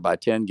that year by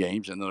 10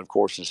 games. And then, of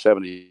course, in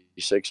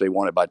 76, they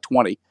won it by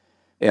 20.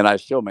 And I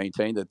still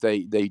maintain that they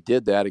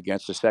did that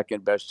against the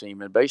second best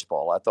team in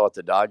baseball. I thought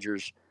the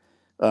Dodgers,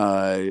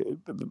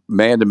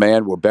 man to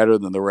man, were better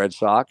than the Red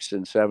Sox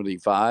in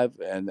 75.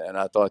 And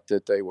I thought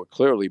that they were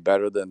clearly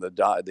better than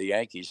the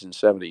Yankees in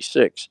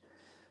 76.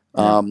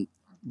 Yeah.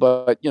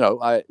 But,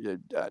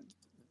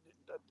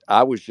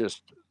 I was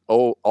just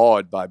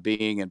awed by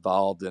being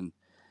involved and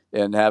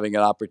having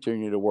an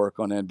opportunity to work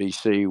on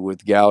NBC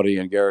with Gowdy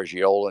and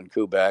Garagiola and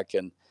Kubek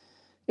and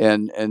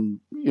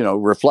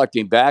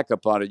reflecting back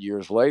upon it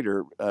years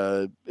later,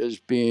 as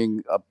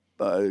being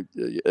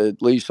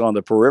at least on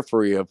the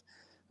periphery of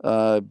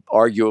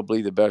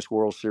arguably the best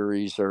World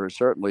Series, or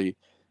certainly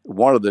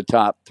one of the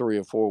top 3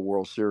 or 4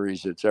 World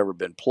Series that's ever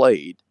been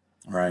played.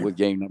 Right. With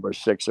game number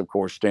 6, of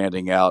course,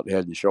 standing out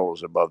head and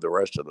shoulders above the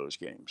rest of those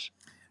games.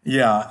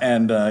 Yeah,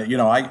 and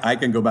I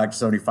can go back to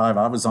 75.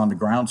 I was on the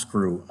grounds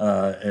crew,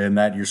 and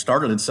that year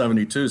started in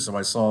 72, so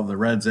I saw the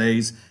Reds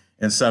A's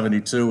in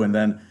 72, and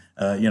then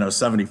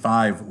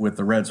 75 with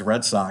the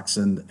Red Sox,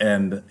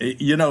 and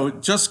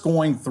just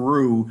going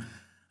through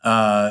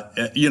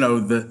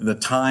the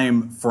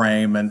time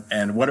frame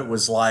and what it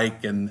was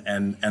like, and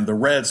the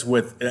Reds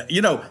with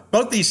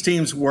both these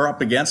teams were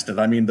up against it.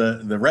 I mean,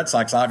 the Red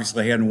Sox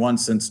obviously hadn't won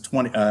since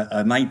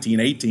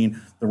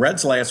 1918. The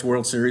Reds' last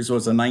World Series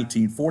was in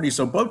 1940.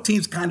 So both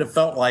teams kind of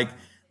felt like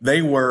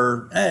they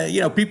were,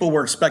 people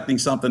were expecting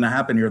something to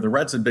happen here. The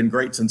Reds had been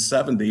great since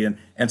 70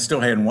 and still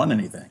hadn't won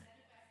anything.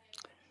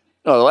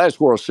 No, the last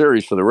World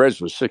Series for the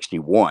Reds was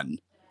 61.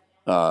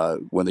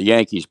 When the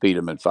Yankees beat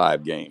them in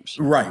 5 games.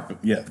 Right.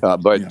 Yeah.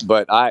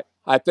 But I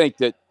think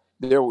that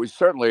there was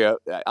certainly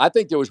I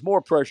think there was more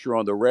pressure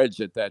on the Reds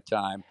at that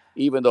time,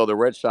 even though the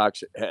Red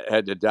Sox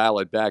had to dial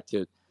it back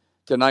to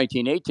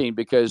 1918,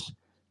 because,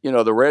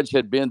 the Reds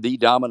had been the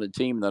dominant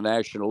team in the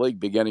National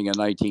League beginning in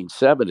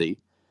 1970,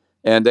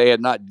 and they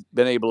had not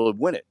been able to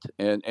win it.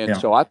 And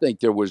so I think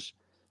there was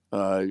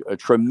a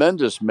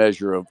tremendous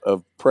measure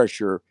of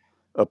pressure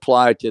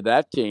applied to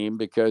that team,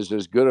 because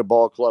as good a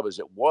ball club as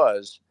it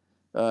was,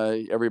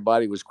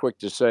 everybody was quick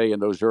to say in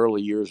those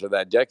early years of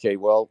that decade,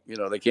 well,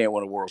 they can't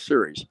win a World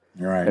Series.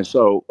 Right. And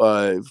so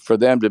for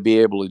them to be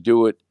able to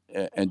do it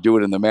and do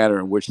it in the manner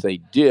in which they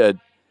did,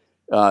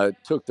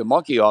 took the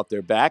monkey off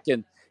their back.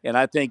 And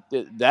I think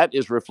that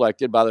is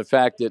reflected by the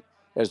fact that,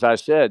 as I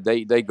said,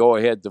 they go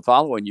ahead the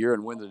following year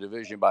and win the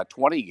division by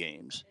 20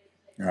 games.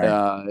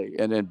 Right.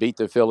 And then beat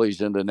the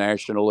Phillies in the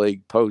National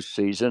League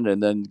postseason,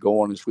 and then go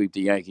on and sweep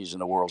the Yankees in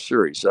the World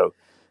Series. So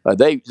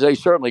they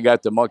certainly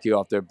got the monkey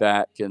off their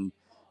back and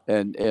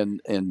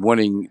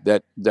winning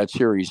that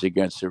series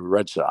against the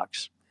Red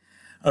Sox.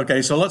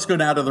 Okay, so let's go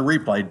now to the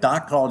replay.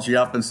 Doc calls you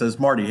up and says,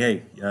 Marty,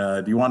 hey,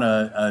 do you want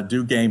to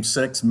do game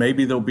 6?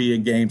 Maybe there'll be a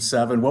game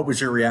 7. What was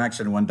your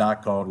reaction when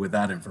Doc called with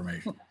that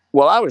information?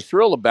 Well, I was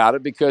thrilled about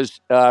it because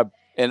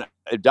and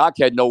Doc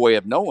had no way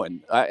of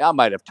knowing. I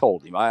might have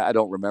told him. I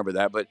don't remember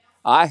that. But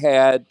I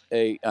had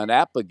an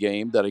APA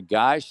game that a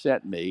guy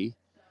sent me.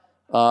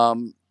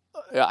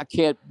 I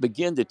can't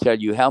begin to tell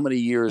you how many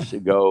years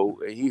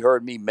ago he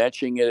heard me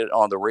mentioning it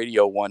on the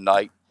radio one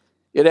night.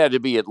 It had to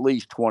be at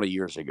least 20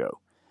 years ago.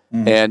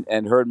 Mm-hmm.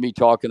 And heard me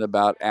talking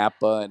about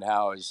APA and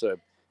how it's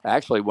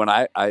actually when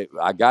I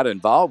got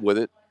involved with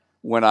it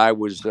when I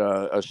was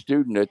a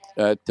student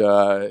at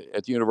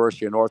the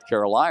University of North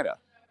Carolina.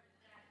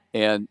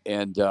 And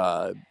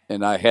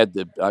I had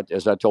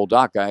as I told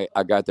Doc, I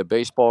got the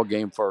baseball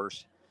game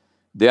first.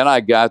 then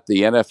I got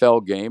the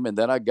NFL game, and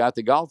then I got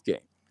the golf game.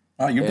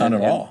 Oh, you've done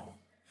it all.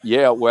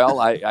 Yeah, well,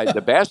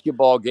 the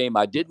basketball game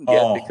I didn't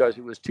get because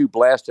it was too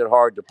blasted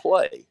hard to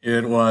play.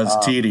 It was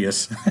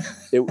tedious.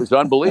 It was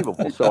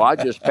unbelievable. So I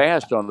just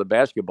passed on the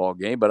basketball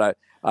game, but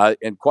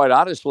and quite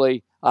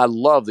honestly, I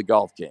love the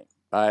golf game.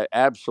 I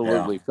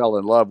absolutely fell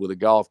in love with the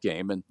golf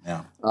game, and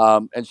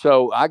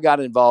so I got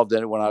involved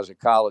in it when I was a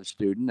college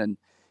student,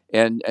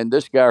 and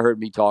this guy heard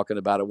me talking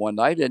about it one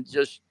night, and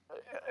just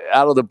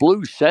out of the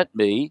blue sent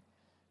me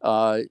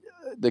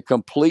the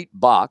complete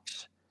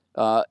box,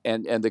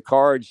 and the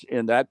cards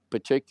in that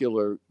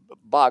particular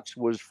box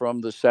was from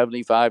the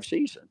 '75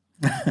 season.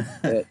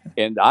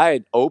 And I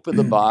had opened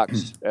the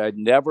box. I'd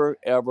never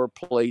ever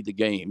played the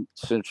game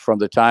since from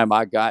the time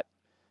I got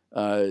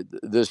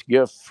this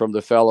gift from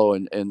the fellow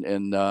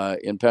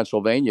in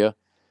Pennsylvania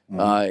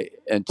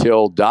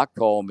until Doc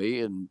called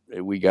me, and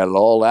we got it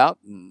all out,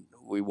 and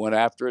we went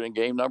after it in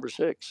game number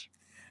 6.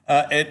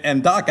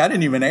 And Doc, I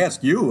didn't even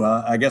ask you.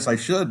 I guess I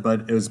should,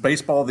 but is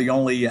baseball the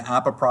only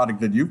APBA product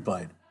that you've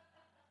played?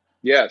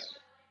 Yes.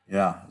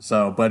 Yeah.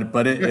 So, but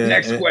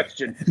next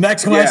question.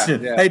 Next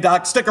question. Yeah. Hey,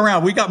 Doc, stick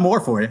around. We got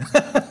more for you.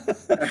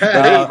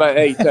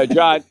 Hey,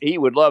 John, he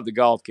would love the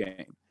golf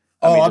game.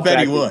 I bet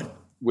he would.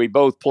 We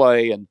both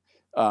play, and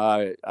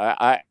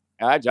I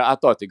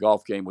thought the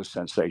golf game was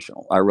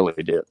sensational. I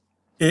really did.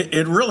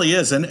 It really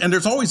is, and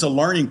there's always a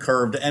learning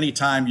curve to any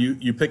time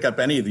you pick up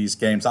any of these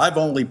games. I've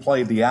only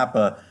played the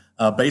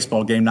APBA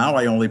baseball game. Now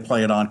I only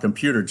play it on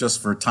computer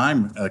just for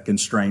time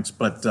constraints,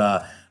 but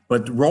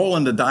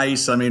rolling the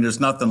dice, I mean, there's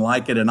nothing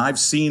like it. And I've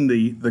seen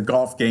the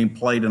golf game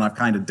played, and I've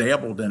kind of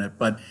dabbled in it.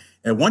 But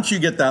once you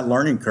get that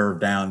learning curve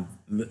down,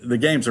 the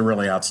games are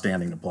really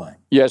outstanding to play.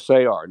 Yes,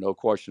 they are. No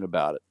question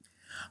about it.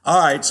 All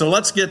right, so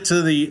let's get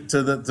to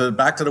the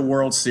back to the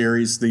World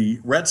Series. The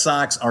Red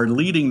Sox are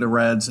leading the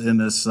Reds in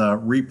this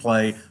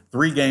replay,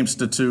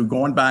 3-2,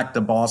 going back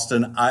to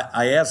Boston.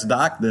 I asked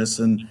Doc this,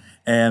 and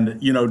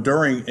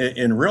during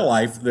in real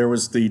life there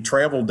was the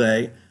travel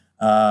day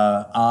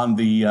on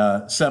the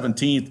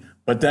 17th,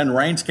 but then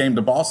rains came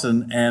to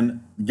Boston,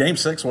 and Game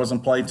 6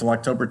 wasn't played till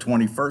October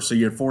 21st, so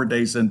you had 4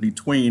 days in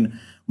between.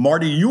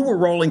 Marty, you were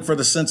rolling for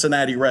the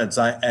Cincinnati Reds,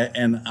 I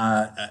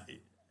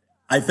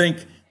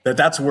think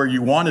that's where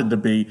you wanted to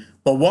be.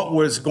 But what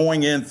was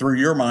going in through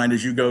your mind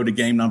as you go to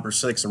game number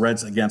 6, the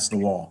Reds against the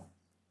wall?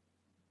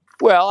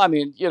 Well, I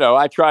mean,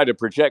 I try to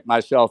project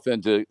myself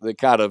into the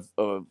kind of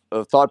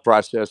thought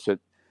process that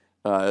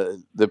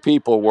the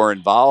people were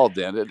involved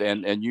in it.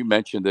 And you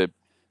mentioned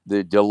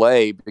the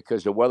delay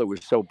because the weather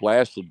was so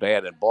blasted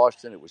bad in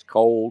Boston. It was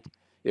cold.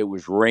 It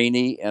was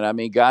rainy. And, I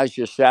mean, guys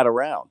just sat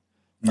around.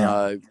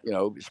 Yeah.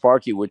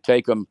 Sparky would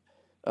take them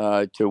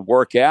to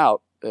work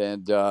out.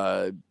 And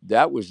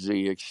that was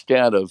the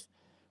extent of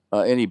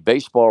any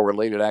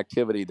baseball-related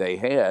activity they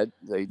had.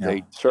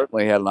 They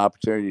certainly had an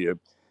opportunity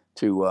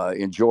to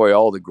enjoy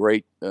all the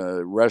great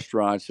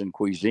restaurants and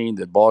cuisine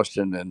that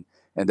Boston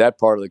and that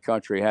part of the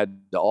country had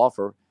to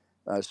offer.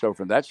 So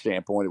from that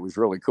standpoint, it was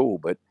really cool.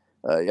 But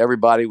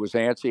everybody was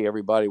antsy.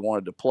 Everybody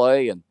wanted to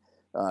play, and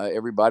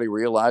everybody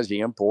realized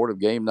the import of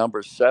game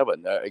number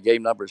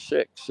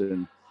 6.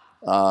 And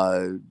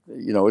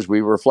as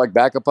we reflect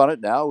back upon it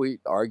now,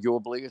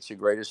 arguably it's the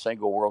greatest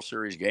single World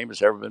Series game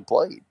that's ever been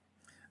played.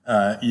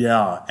 No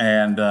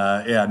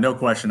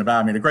question about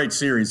it. I mean, a great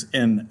series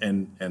in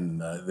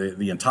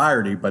the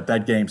entirety, but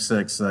that game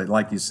 6,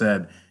 like you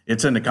said,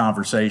 it's in the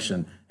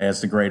conversation as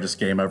the greatest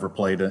game ever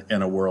played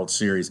in a World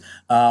Series.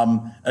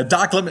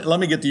 Doc, let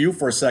me get to you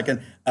for a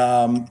second.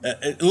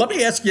 Let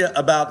me ask you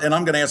about, and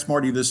I'm going to ask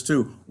Marty this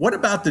too, what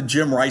about the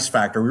Jim Rice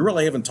factor? We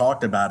really haven't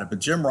talked about it, but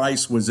Jim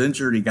Rice was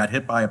injured. He got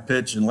hit by a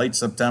pitch in late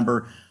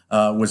September,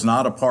 was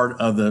not a part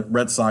of the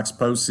Red Sox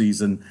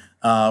postseason.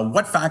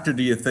 What factor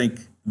do you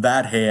think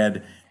that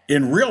had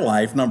in real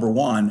life, number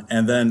one,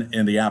 and then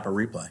in the APBA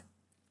replay?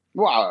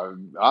 Well,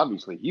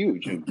 obviously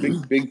huge, and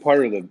big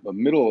part of the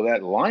middle of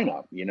that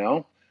lineup.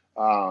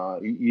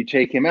 You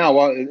take him out.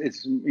 Well,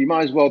 you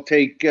might as well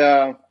take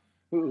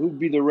who'd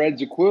be the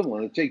Reds'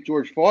 equivalent. Take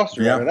George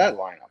Foster out of that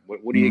lineup.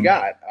 What do you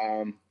got?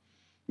 I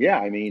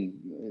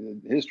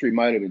mean, history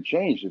might have been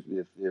changed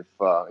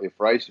if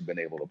Rice had been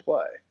able to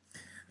play.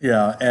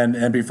 Yeah,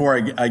 and before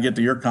I get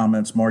to your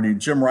comments, Marty,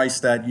 Jim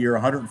Rice that year,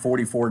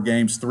 144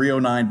 games,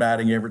 309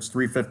 batting average,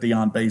 350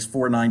 on base,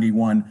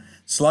 491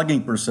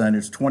 slugging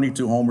percentage,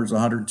 22 homers,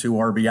 102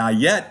 RBI.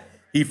 Yet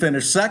he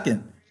finished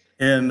second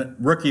in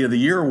Rookie of the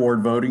Year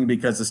award voting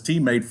because his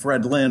teammate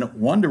Fred Lynn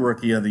won the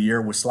Rookie of the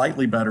Year with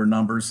slightly better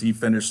numbers. He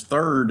finished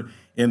third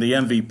in the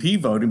MVP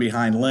voting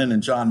behind Lynn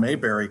and John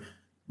Mayberry.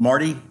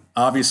 Marty,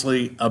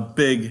 obviously a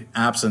big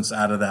absence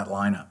out of that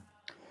lineup.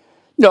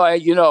 No,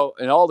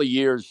 in all the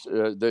years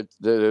that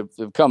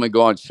have come and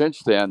gone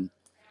since then,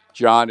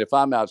 John, if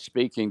I'm out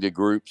speaking to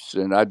groups,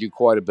 and I do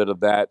quite a bit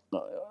of that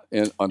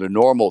under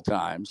normal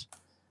times,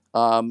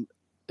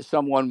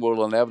 someone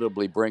will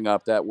inevitably bring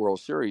up that World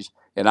Series.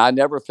 And I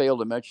never fail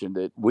to mention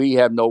that we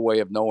have no way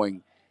of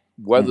knowing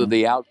whether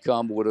the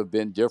outcome would have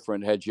been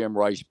different had Jim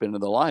Rice been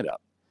in the lineup.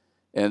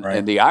 And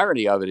Right. the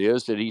irony of it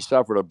is that he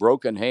suffered a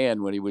broken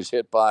hand when he was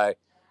hit by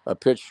a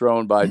pitch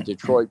thrown by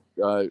Detroit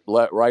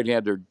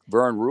right-hander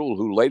Vern Rule,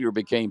 who later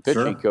became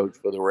pitching Sure. coach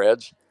for the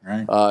Reds.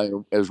 Right.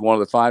 As one of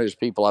the finest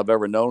people I've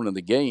ever known in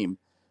the game.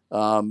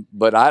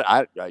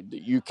 But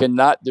you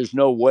cannot. There's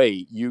no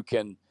way you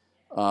can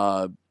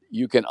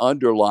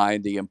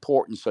underline the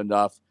importance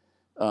enough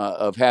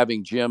of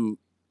having Jim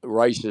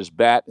Rice's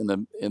bat in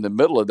the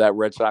middle of that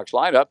Red Sox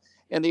lineup.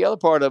 And the other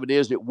part of it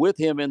is that with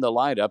him in the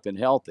lineup and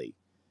healthy,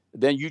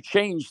 then you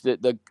change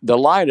the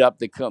lineup,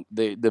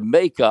 the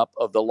makeup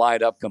of the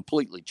lineup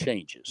completely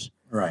changes.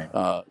 Right.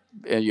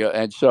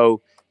 And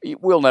so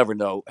we'll never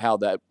know how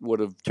that would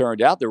have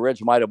turned out. The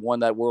Reds might have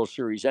won that World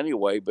Series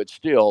anyway, but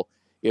still,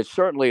 it's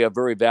certainly a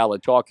very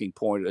valid talking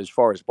point as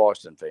far as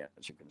Boston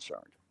fans are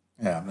concerned.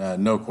 Yeah,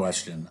 no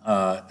question.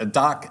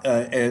 Doc,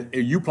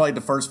 you played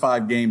the first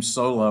 5 games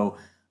solo.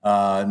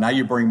 Now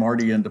you bring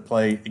Marty in to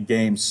play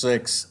Game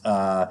 6.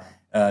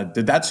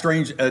 Did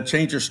that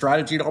change your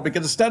strategy at all?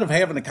 Because instead of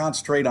having to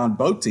concentrate on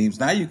both teams,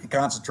 now you can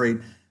concentrate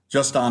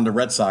just on the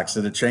Red Sox.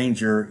 Did it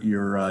change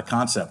your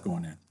concept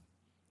going in?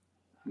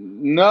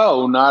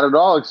 No, not at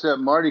all, except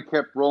Marty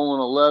kept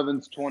rolling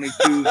 11s,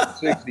 22s,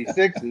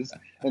 66s,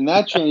 and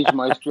that changed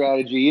my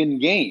strategy in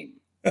game.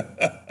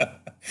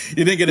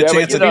 You didn't get a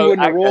chance. If he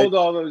wouldn't have rolled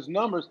all those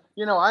numbers,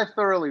 I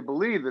thoroughly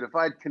believe that if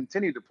I'd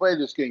continued to play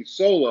this game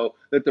solo,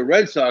 that the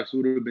Red Sox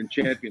would have been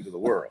champions of the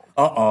world.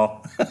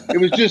 It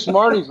was just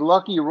Marty's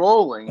lucky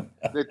rolling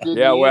that did.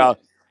 Yeah, well,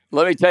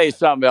 let me tell you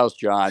something else,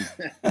 John.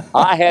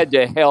 I had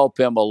to help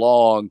him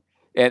along,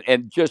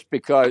 and just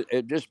because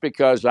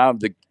I'm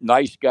the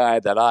nice guy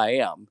that I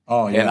am,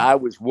 and I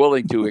was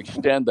willing to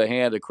extend the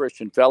hand of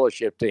Christian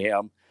fellowship to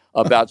him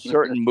about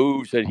certain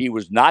moves that he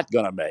was not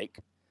going to make.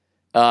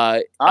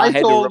 I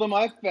told him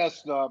I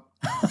fessed up.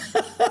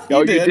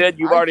 You did?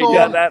 You've already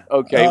done that?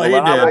 Okay.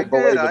 I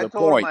did. I told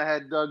point. him I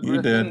had Doug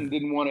Griffin and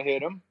didn't want to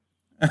hit him.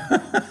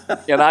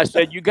 And I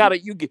said,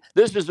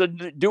 this is a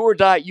do or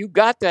die. You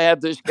got to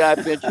have this guy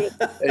pitch it.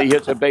 And he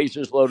hits a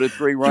bases loaded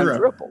 3-run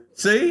triple.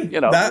 See,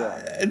 now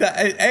that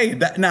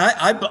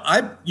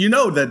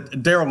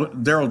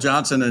Daryl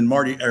Johnson and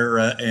Marty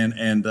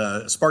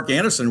and Sparky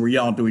Anderson were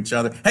yelling to each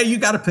other, "Hey, you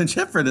got to pinch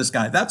hit for this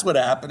guy." That's what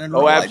happened in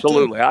real life,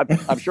 absolutely.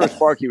 I'm sure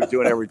Sparky was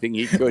doing everything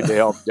he could to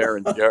help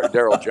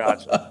Daryl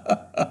Johnson.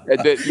 But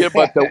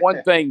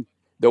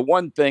the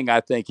one thing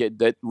I think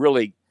that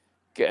really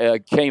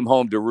came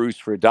home to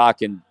roost for Doc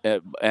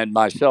and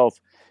myself,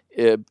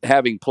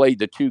 having played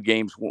the 2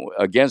 games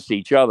against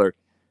each other.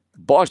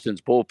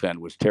 Boston's bullpen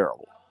was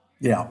terrible.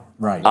 Yeah,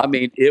 right. I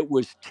mean, it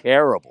was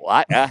terrible.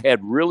 I had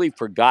really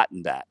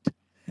forgotten that.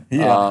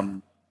 Yeah.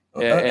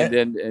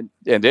 And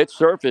it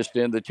surfaced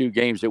in the 2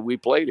 games that we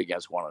played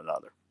against one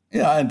another.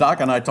 Yeah, and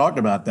Doc and I talked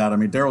about that. I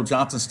mean, Daryl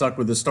Johnson stuck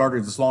with the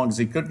starters as long as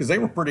he could because they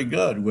were pretty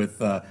good with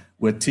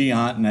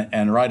Tiant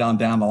and right on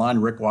down the line,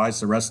 Rick Wise,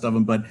 the rest of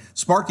them. But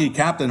Sparky,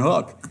 Captain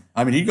Hook,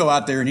 I mean, he'd go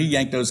out there and he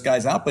yanked those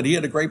guys out, but he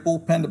had a great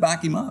bullpen to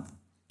back him up.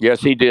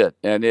 Yes, he did,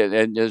 and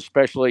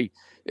especially,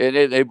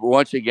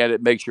 once again,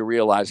 it makes you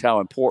realize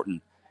how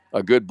important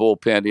a good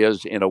bullpen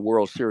is in a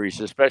World Series,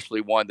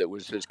 especially one that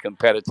was as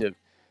competitive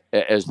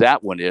as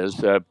that one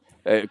is.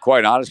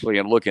 Quite honestly,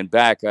 and looking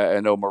back, I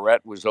know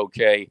Moret was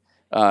okay.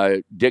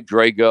 Dick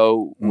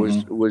Drago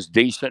was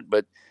decent,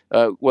 but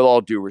with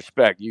all due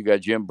respect, you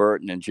got Jim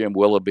Burton and Jim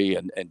Willoughby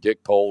and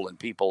Dick Pole and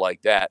people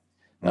like that.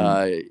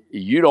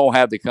 You don't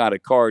have the kind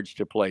of cards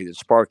to play that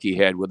Sparky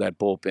had with that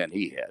bullpen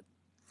he had.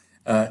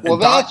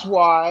 That's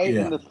why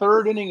in the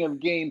 3rd inning of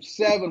Game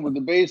 7 with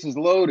the bases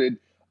loaded,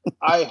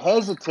 I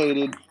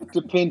hesitated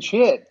to pinch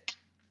hit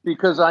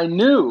because I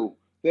knew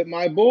that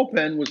my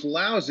bullpen was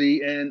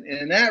lousy. And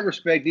in that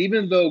respect,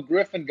 even though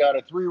Griffin got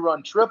a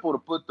 3-run triple to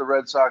put the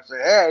Red Sox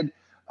ahead,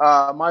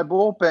 my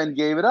bullpen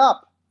gave it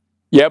up.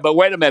 Yeah, but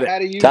wait a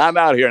minute. Time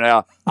out here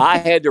now. I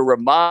had to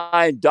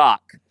remind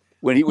Doc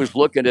when he was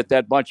looking at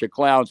that bunch of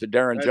clowns that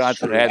Darren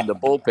Johnson had in the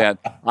bullpen.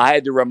 I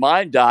had to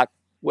remind Doc,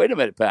 wait a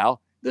minute, pal.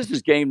 This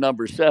is game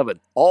number 7.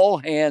 All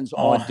hands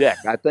on deck.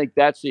 I think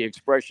that's the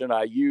expression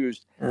I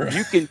used.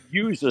 You can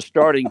use a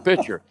starting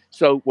pitcher.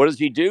 So what does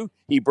he do?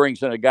 He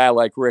brings in a guy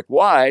like Rick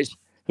Wise,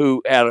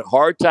 who had a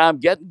hard time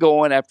getting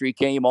going after he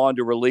came on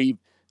to relieve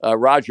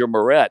Roger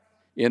Moret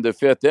in the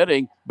 5th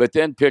inning, but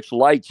then pitched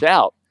lights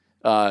out.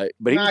 But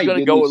he was going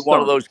to go with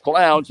one of those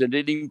clowns and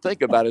didn't even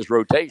think about his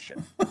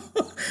rotation.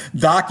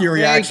 Doc, your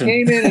reaction.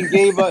 He came in and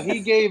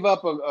gave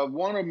up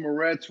one of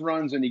Moret's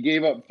runs, and he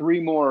gave up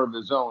 3 more of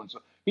his own. So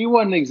he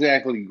wasn't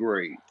exactly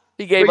great.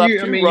 He gave up 2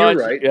 runs. You're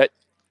right.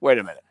 Wait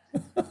a minute.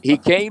 He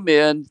came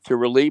in to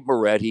relieve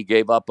Moret. He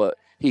gave up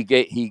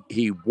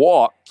he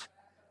walked.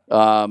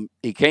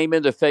 He came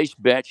in to face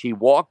bench. He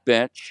walked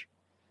bench,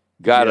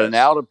 got an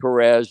out of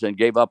Perez, and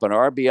gave up an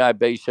RBI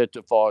base hit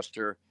to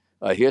Foster.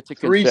 A hit to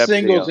Concepcion. 3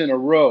 singles in a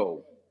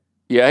row.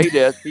 Yeah, he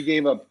did. He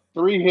gave up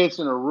 3 hits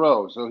in a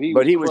row. So he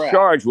was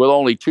charged with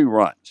only 2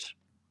 runs.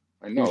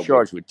 I know. He was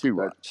charged with 2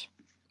 runs.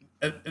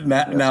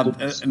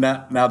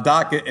 Now,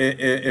 Doc,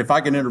 if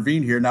I can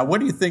intervene here, now, what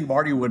do you think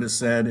Marty would have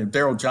said if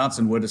Daryl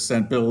Johnson would have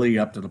sent Bill Lee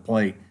up to the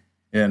plate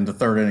in the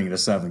third inning of the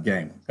seventh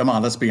game. Come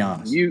on, let's be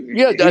honest. He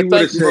would thank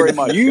have you very said,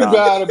 much, "You John.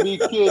 got to be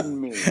kidding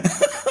me!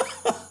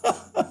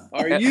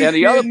 Are you And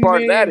the other kidding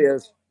part of that me?"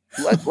 is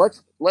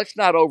let's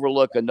not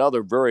overlook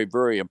another very,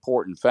 very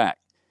important fact.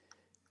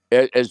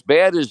 As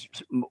bad as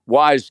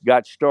Wise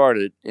got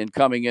started in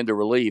coming into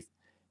relief,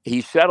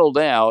 he settled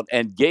down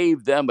and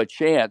gave them a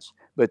chance.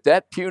 But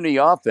that puny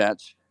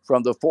offense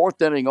from the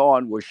fourth inning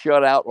on was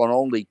shut out on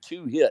only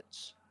 2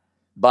 hits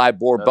by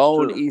That's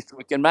Bourbon, true.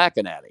 Eastwick, and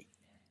McInerney.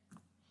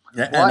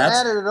 Yeah, Well, and I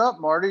that's added it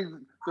up, Marty.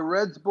 The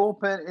Reds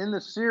bullpen in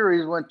the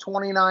series went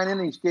 29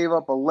 innings, gave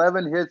up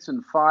 11 hits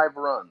and 5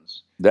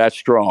 runs, That's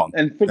strong.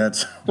 and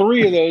that's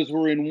 3 of those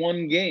were in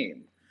one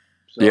game.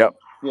 So, Yep.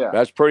 yeah,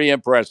 That's pretty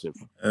impressive.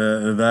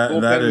 that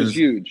bullpen was is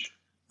huge.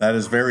 that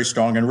is very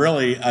strong. And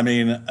really, I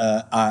mean,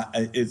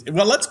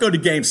 well, let's go to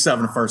Game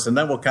 7 first, and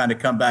then we'll kind of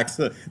come back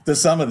to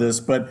some of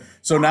this. But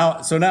so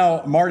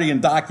now, Marty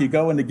and Doc, you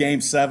go into Game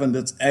 7.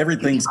 That's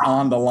everything's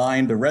on the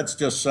line. The Reds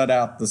just shut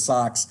out the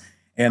Sox,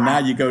 and now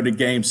you go to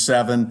Game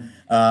 7.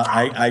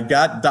 I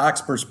got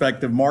Doc's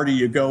perspective. Marty,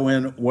 you go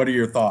in. What are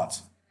your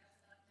thoughts?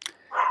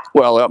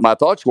 Well, my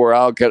thoughts were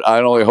I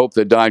only hope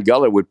that Don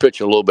Gullett would pitch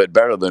a little bit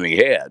better than he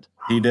had.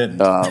 He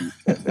didn't.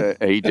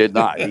 He did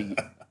not.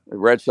 The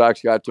Red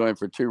Sox got to him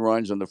for 2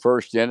 runs in the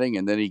first inning,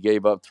 and then he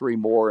gave up 3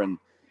 more in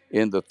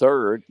the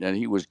third, and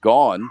he was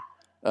gone.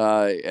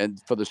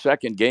 And for the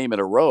second game in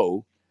a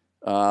row,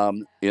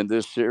 in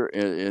this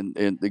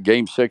in the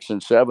Game 6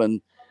 and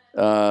 7,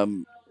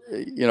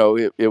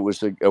 it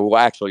was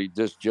actually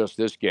just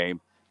this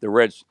game. The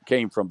Reds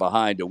came from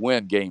behind to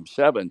win Game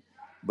 7,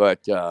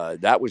 but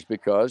that was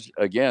because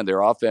again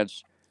their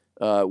offense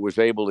was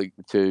able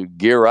to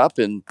gear up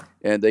and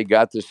they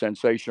got the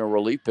sensational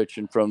relief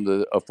pitching from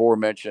the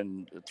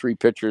aforementioned 3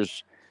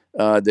 pitchers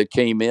that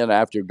came in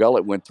after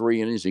Gullett went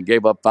 3 innings and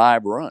gave up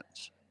 5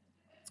 runs.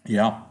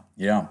 Yeah,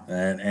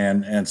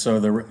 and so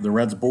the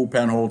Reds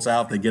bullpen holds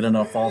out. They get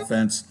enough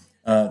offense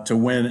to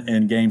win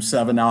in Game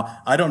 7.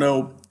 Now I don't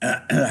know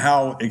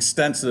how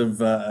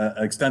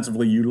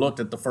extensively you looked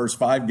at the first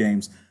 5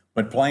 games,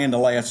 but playing the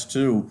last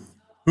 2,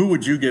 who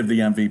would you give the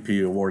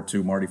MVP award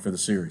to, Marty, for the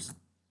series?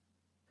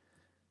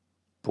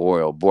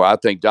 Boy, oh boy, I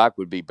think Doc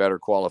would be better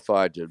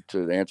qualified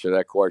to answer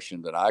that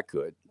question than I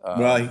could.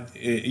 Well,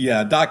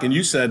 yeah, Doc, and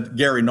you said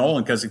Gary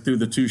Nolan because he threw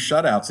the 2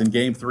 shutouts in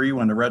Game 3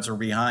 when the Reds were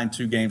behind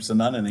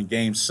 2-0, and in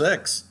Game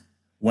 6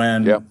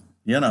 when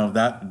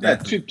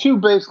that two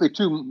basically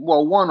two.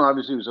 Well, one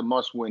obviously was a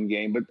must-win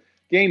game, but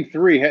Game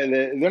 3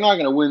 they're not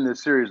going to win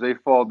this series. They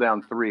fall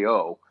down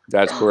 3-0.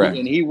 That's correct,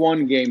 and he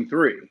won Game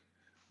 3.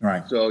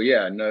 Right. So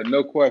yeah,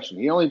 no question.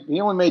 He only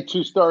made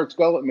 2 starts.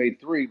 Gullett made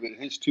 3, but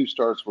his 2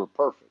 starts were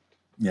perfect.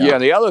 Yeah.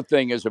 The other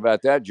thing is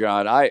about that,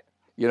 John. I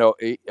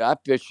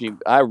pitched him.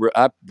 I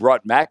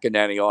brought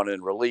McInerney on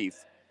in relief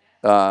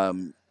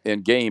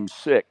in Game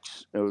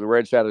 6. The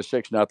Reds had a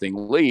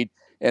 6-0 lead,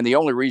 and the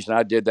only reason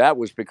I did that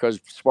was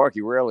because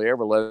Sparky rarely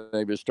ever let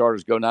any of his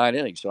starters go 9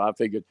 innings. So I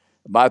figured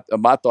my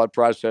thought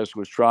process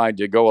was trying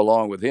to go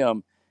along with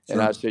him. Sure.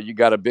 And I said, you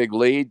got a big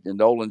lead, and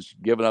Nolan's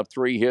given up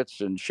 3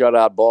 hits and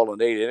shutout ball in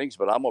 8 innings,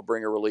 but I'm gonna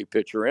bring a relief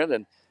pitcher in,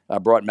 and I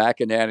brought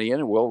McInerney in,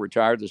 and we'll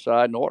retire the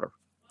side in order.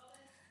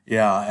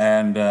 Yeah,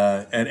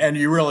 and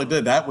you really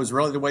did. That was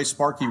really the way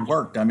Sparky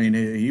worked. I mean,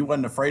 he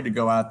wasn't afraid to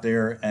go out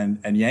there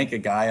and yank a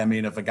guy. I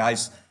mean, if a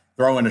guy's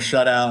throwing a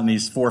shutout and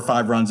he's 4 or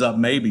 5 runs up,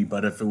 maybe.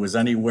 But if it was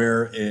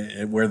anywhere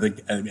where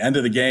the end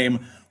of the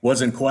game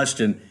was in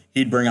question,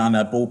 he'd bring on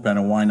that bullpen,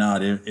 and why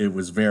not? It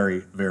was very,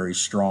 very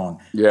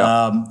strong.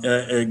 Yeah.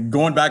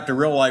 Going back to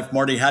real life,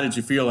 Marty, how did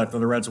you feel after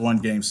the Reds won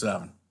Game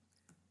 7?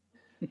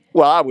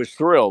 Well, I was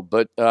thrilled,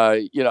 but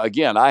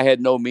again, I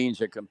had no means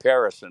of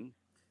comparison.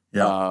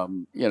 Yeah.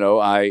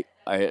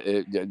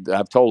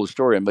 I've told the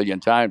story a million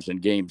times in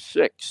Game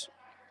 6.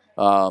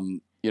 I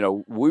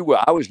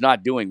was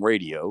not doing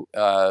radio.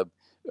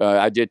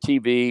 I did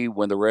TV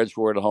when the Reds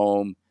were at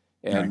home,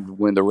 and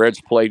when the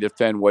Reds played at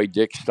Fenway,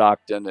 Dick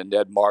Stockton and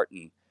Ned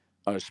Martin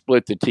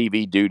split the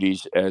TV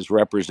duties as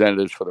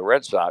representatives for the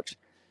Red Sox.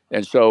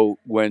 And so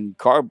when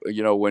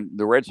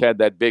the Reds had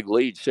that big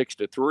lead,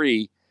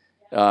 6-3,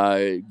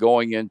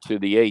 going into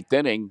the 8th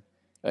inning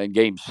in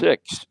Game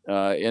 6,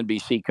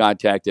 NBC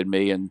contacted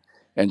me and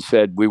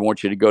said, we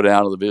want you to go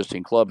down to the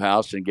visiting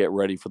clubhouse and get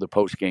ready for the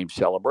post-game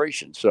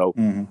celebration. So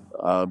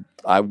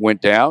I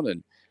went down,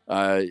 and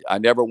I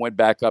never went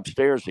back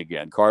upstairs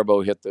again.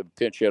 Carbo hit the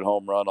pinch hit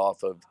home run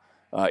off of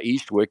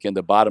Eastwick in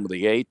the bottom of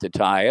the 8th to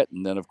tie it.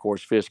 And then, of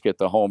course, Fisk hit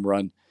the home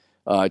run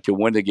to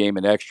win the game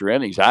in extra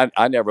innings.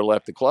 I never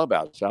left the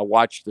clubhouse. I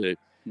watched the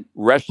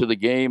rest of the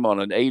game on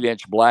an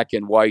 8-inch black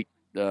and white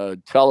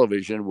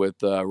television with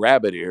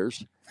rabbit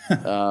ears.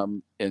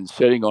 And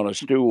sitting on a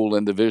stool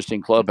in the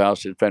visiting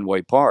clubhouse at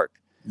Fenway Park.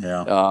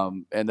 Yeah.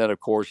 And then, of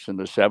course, in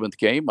the 7th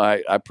game,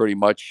 I pretty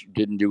much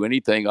didn't do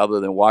anything other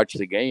than watch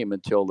the game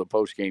until the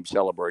post-game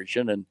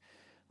celebration. And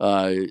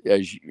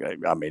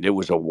it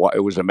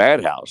was a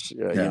madhouse,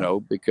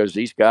 because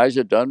these guys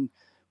had done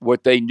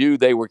what they knew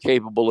they were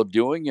capable of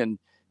doing, and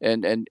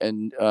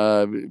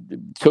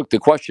took the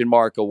question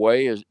mark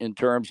away in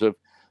terms of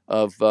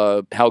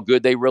how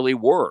good they really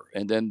were.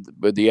 And then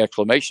the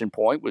exclamation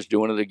point was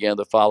doing it again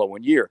the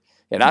following year.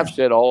 And I've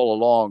said all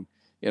along,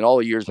 in all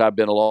the years I've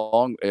been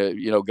along,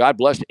 God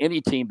bless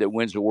any team that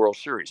wins the World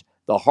Series.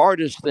 The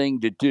hardest thing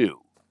to do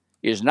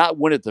is not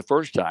win it the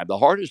first time. The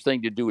hardest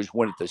thing to do is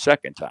win it the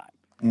second time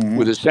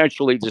with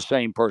essentially the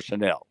same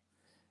personnel.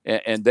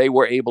 And they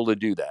were able to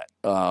do that.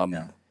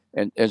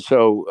 And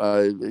so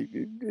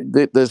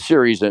the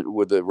series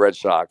with the Red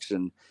Sox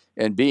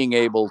and being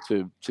able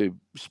to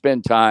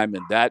spend time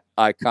in that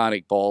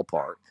iconic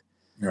ballpark,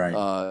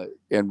 right,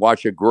 and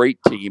watch a great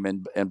team,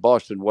 and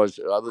Boston was,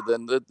 other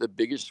than the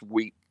biggest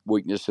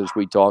weakness, as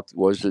we talked,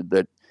 was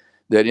that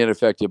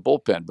ineffective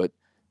bullpen, but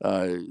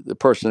the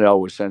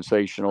personnel was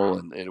sensational,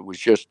 and it was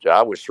just,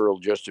 I was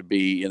thrilled just to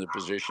be in the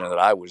position that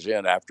I was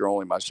in after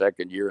only my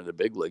second year in the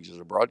big leagues as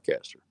a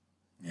broadcaster.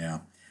 Yeah,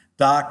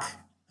 Doc,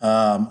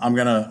 I'm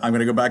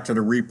gonna go back to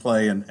the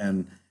replay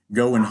and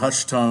go in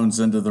hushed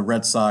tones into the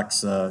Red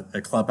Sox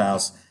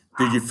clubhouse.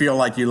 Did you feel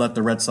like you let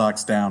the Red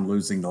Sox down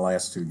losing the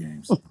last two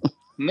games?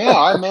 No,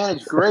 I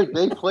managed great.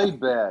 They played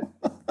bad.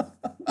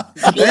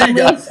 There you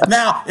go.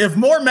 Now, if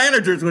more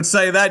managers would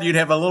say that, you'd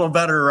have a little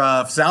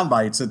better sound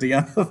bites at the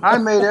end. I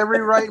made every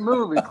right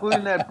move,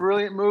 including that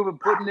brilliant move of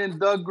putting in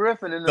Doug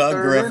Griffin in the Doug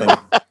third Griffin.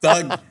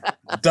 inning.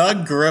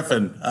 Doug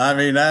Griffin. I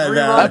mean,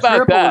 Three-run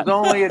triple was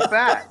only at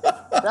bat.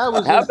 That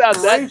was how about that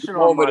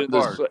inspirational on moment my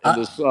in part.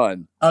 the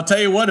sun? I'll tell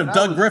you what, if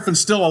Doug Griffin's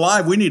still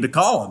alive, we need to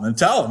call him and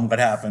tell him what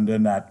happened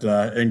in that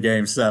in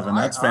Game 7.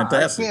 That's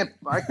fantastic.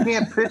 I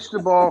can't pitch the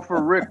ball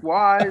for Rick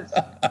Wise.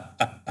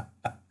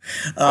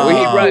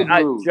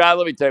 John,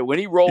 let me tell you, when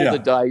he rolled the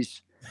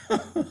dice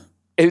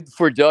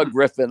for Doug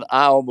Griffin,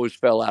 I almost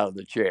fell out of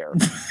the chair.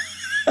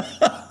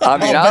 I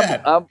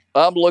mean,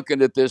 I'm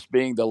looking at this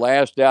being the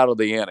last out of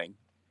the inning,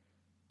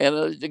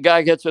 and the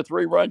guy gets a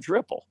 3-run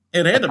triple.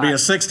 It had to be a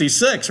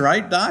 66,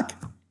 right, Doc?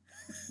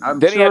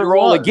 Then he had to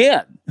roll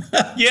again.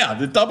 Yeah,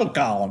 the double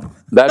column.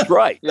 That's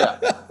right. Yeah.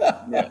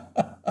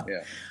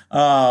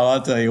 Oh,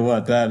 I'll tell you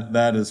what,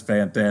 that is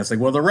fantastic.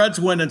 Well, the Reds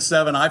win in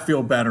 7. I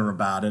feel better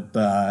about it.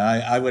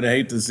 I would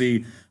hate to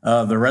see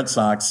the Red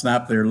Sox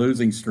snap their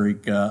losing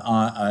streak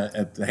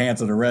at the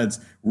hands of the Reds,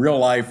 real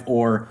life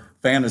or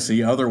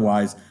fantasy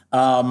otherwise.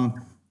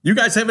 You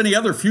guys have any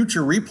other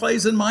future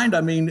replays in mind?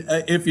 I mean,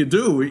 if you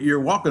do, you're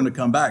welcome to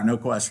come back, no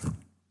question.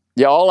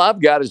 Yeah, all I've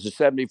got is the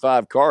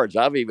 75 cards.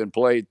 I've even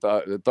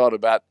thought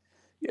about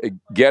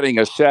getting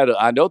a set of,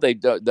 I know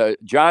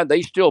John,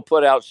 they still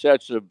put out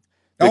sets of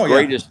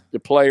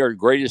the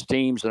greatest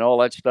teams and all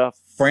that stuff.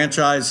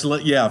 Franchise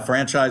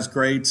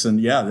greats, and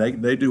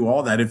they do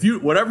all that. If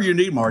whatever you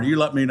need, Marty, you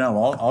let me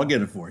know. I'll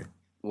get it for you.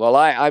 Well,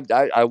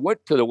 I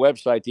went to the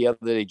website the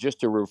other day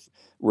just to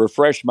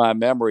refresh my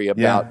memory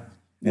about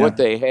what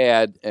they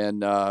had,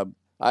 and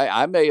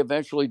I may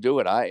eventually do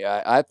it.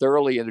 I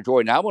thoroughly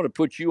enjoyed it. Now I want to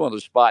put you on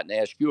the spot and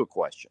ask you a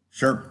question.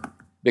 Sure.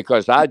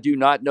 Because I do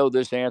not know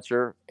this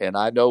answer, and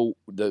I know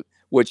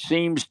which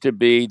seems to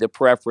be the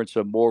preference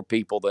of more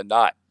people than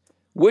not.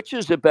 Which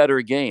is a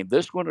better game,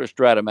 this one or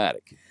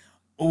Stratomatic?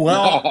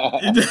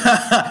 Well,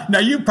 now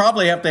you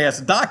probably have to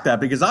ask Doc that,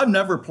 because I've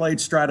never played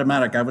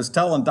Stratomatic. I was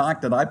telling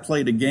Doc that I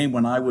played a game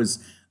when I was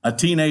a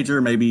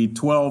teenager, maybe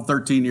 12,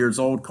 13 years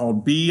old,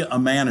 called Be a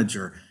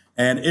Manager.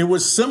 And it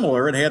was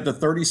similar. It had the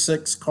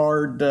 36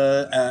 card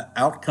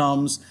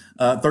outcomes,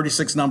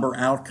 36 number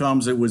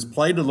outcomes. It was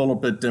played a little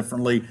bit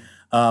differently.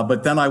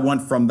 But then I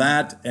went from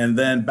that, and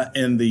then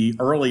in the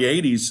early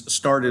 80s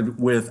started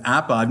with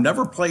APBA. I've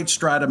never played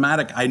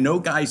Stratomatic. I know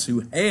guys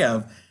who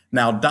have.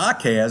 Now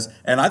Doc has,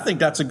 and I think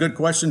that's a good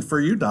question for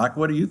you, Doc.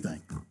 What do you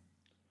think?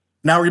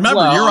 Now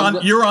remember,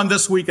 you're on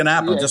This Week in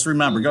APBA. Just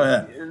remember. Go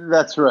ahead.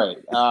 That's right.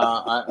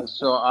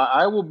 So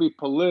I will be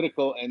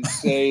political and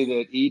say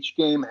that each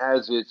game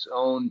has its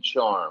own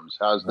charms.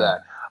 How's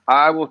that?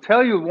 I will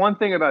tell you one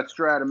thing about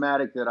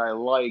Stratomatic that I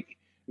like,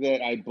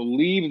 that I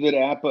believe that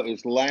APBA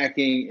is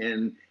lacking,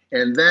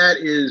 and that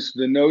is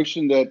the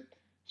notion that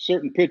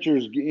certain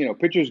pitchers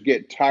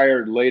get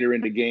tired later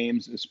into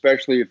games,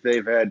 especially if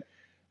they've had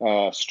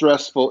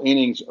stressful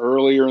innings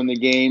earlier in the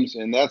games,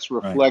 and that's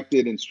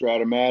reflected in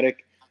Stratomatic.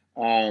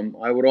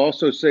 I would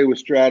also say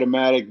with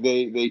Stratomatic,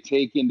 they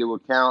take into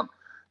account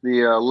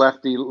the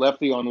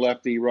lefty on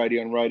lefty, righty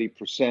on righty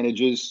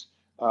percentages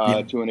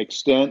to an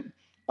extent.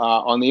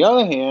 On the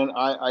other hand,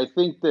 I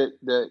think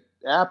that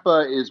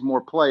APBA is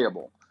more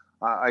playable.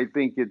 I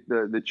think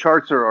the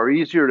charts are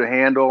easier to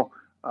handle.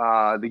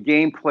 The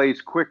game plays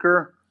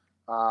quicker.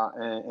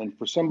 And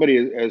for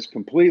somebody as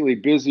completely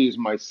busy as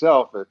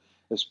myself,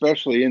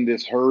 especially in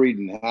this hurried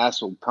and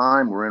hassled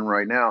time we're in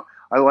right now,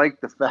 I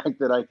like the fact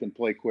that I can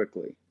play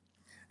quickly.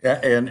 Yeah,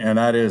 and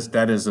that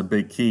is a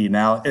big key.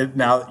 Now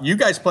you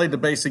guys played the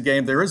basic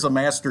game. There is a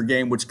master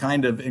game which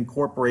kind of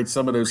incorporates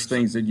some of those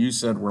things that you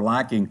said were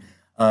lacking,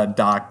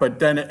 Doc. But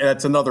then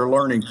it's another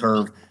learning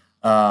curve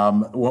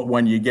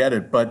when you get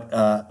it.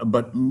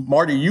 But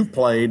Marty, you've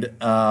played,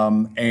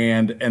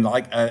 and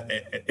like,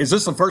 is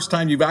this the first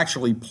time you've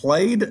actually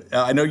played?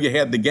 I know you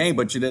had the game,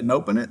 but you didn't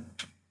open it.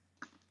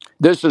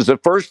 This is the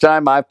first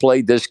time I've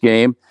played this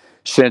game.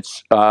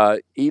 since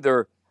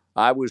either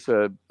I was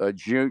a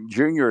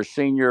junior or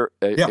senior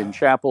in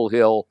Chapel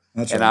Hill,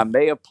 That's and right. I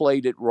may have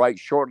played it right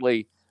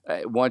shortly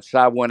once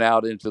I went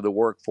out into the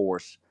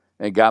workforce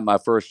and got my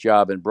first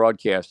job in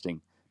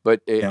broadcasting.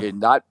 But it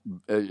not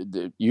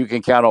you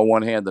can count on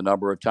one hand the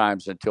number of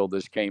times until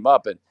this came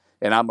up,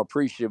 and I'm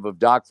appreciative of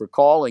Doc for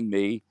calling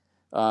me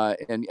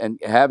and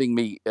having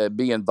me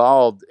be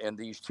involved in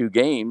these two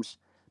games,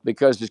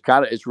 because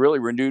it's really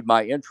renewed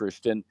my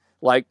interest. And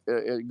like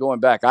going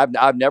back,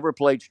 I've never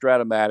played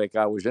Stratomatic.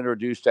 I was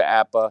introduced to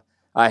APBA.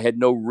 I had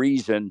no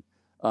reason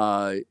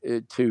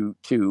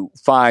to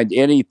find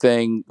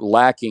anything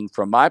lacking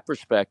from my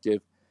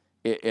perspective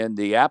in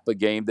the APBA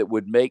game that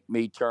would make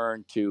me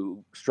turn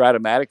to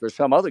Stratomatic or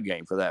some other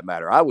game for that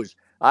matter. I was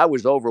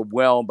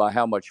overwhelmed by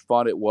how much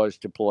fun it was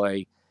to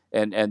play,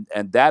 and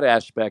that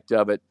aspect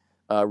of it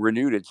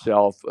renewed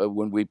itself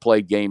when we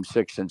played Game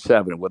 6 and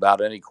 7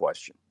 without any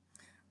question.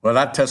 Well,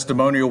 that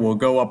testimonial will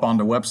go up on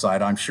the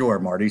website, I'm sure,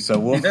 Marty. So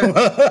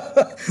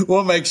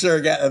we'll make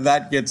sure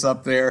that gets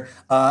up there.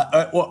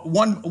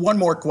 One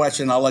more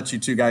question. I'll let you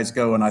two guys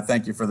go, and I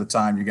thank you for the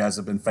time. You guys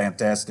have been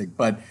fantastic.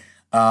 But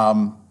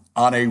on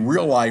a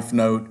real life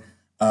note,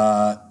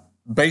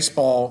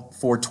 baseball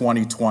for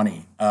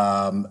 2020.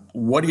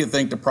 What do you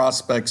think the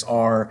prospects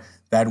are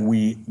that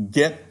we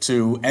get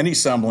to any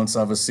semblance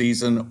of a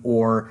season,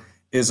 or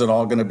is it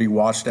all going to be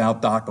washed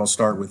out? Doc, I'll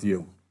start with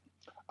you.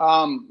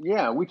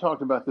 Yeah, we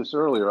talked about this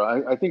earlier.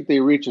 I think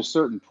they reach a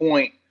certain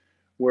point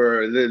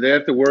where they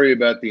have to worry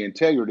about the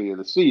integrity of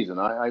the season.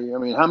 I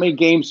mean, how many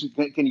games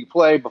can you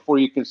play before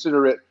you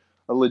consider it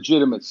a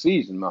legitimate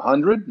season?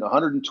 100,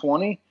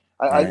 120?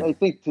 Right. I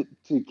think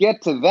to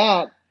get to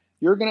that,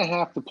 you're going to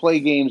have to play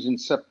games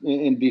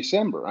in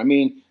December. I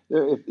mean,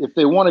 if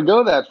they want to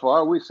go that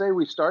far, we say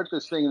we start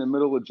this thing in the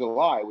middle of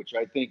July, which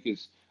I think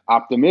is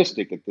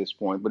optimistic at this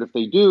point. But if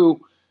they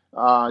do,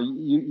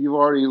 you've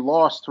already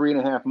lost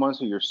 3.5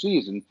 months of your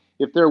season.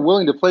 If they're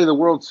willing to play the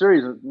World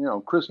Series,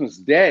 Christmas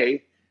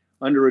Day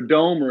under a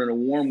dome or in a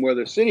warm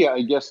weather city,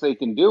 I guess they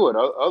can do it.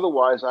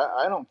 Otherwise,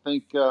 I don't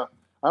think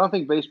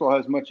baseball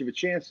has much of a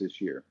chance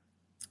this year.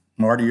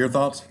 Marty, your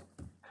thoughts?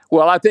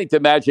 Well, I think the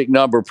magic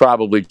number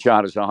probably,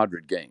 John, is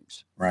 100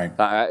 games. Right.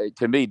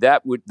 To me,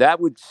 that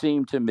would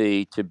seem to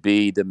me to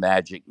be the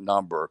magic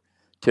number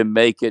to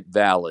make it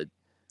valid.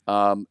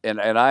 And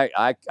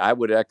I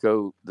would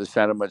echo the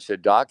sentiments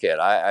that Doc had.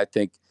 I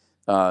think,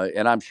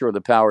 and I'm sure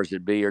the powers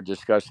that be are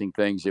discussing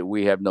things that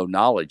we have no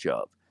knowledge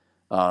of.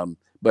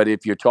 But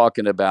if you're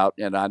talking about,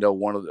 and I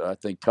know I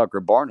think Tucker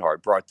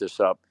Barnhart brought this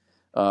up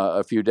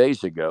a few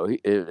days ago.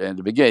 And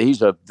to begin,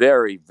 he's a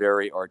very,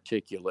 very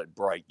articulate,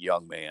 bright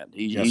young man.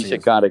 He's the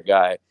kind of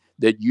guy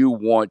that you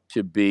want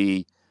to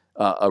be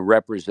a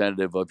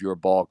representative of your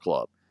ball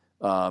club.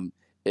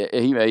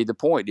 He made the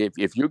point,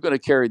 if you're going to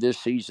carry this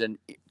season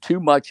too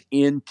much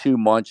in 2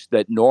 months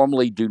that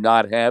normally do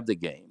not have the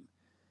game,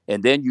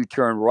 and then you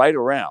turn right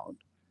around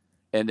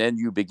and then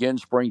you begin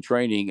spring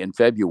training in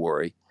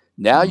February,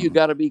 now you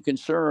got to be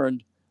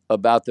concerned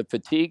about the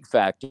fatigue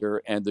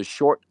factor and the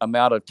short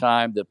amount of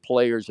time that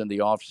players in the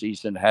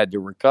offseason had to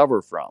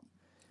recover from.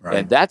 Right.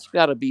 And that's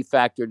got to be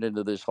factored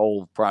into this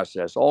whole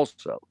process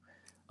also.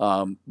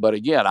 But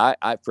again,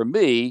 for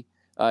me,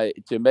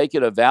 to make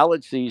it a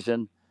valid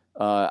season,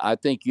 I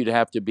think you'd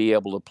have to be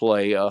able to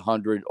play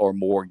 100 or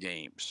more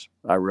games.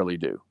 I really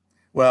do.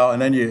 Well,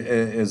 and then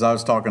as I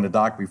was talking to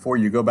Doc before,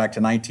 you go back to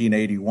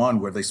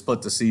 1981 where they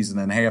split the season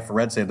in half. The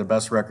Reds had the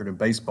best record in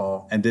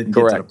baseball and didn't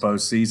get to the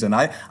postseason.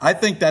 I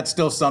think that's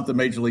still something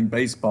Major League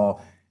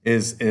Baseball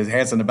has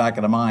in the back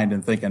of the mind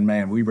and thinking,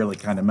 man, we really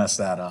kind of messed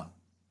that up.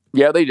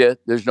 Yeah, they did.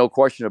 There's no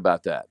question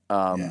about that.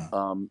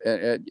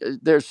 And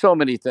there's so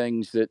many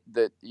things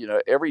that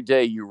every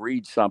day you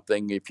read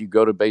something. If you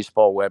go to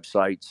baseball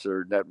websites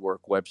or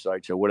network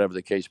websites or whatever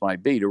the case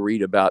might be, to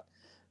read about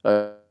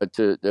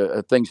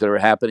things that are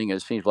happening,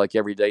 it seems like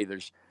every day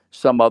there's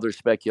some other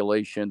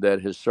speculation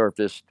that has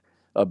surfaced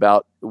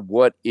about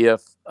what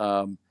if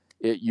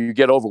you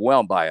get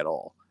overwhelmed by it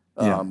all.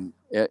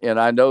 And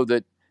I know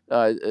that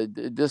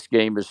this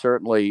game is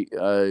certainly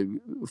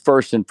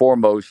first and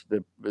foremost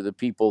the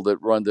people that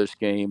run this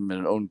game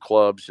and own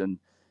clubs and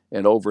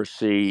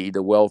oversee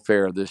the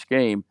welfare of this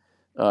game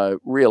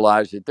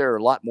realize that there are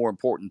a lot more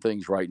important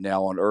things right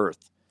now on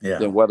earth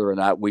than whether or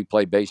not we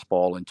play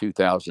baseball in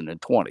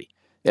 2020.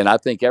 And I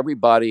think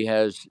everybody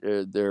has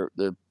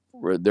the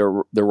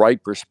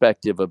right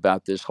perspective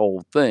about this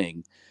whole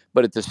thing.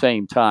 But at the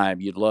same time,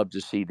 you'd love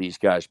to see these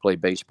guys play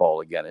baseball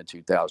again in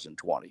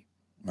 2020.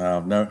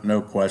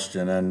 No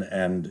question.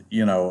 And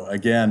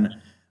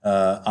again,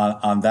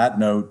 on that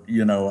note,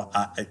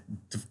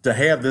 to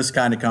have this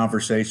kind of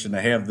conversation, to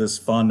have this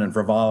fun and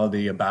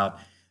frivolity about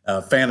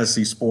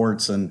fantasy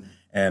sports and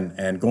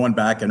going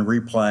back and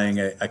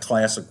replaying a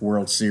classic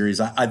World Series,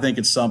 I think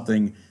it's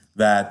something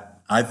that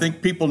I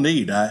think people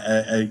need.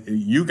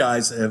 You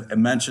guys have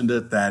mentioned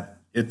it, that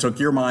it took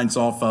your minds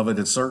off of it.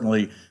 It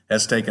certainly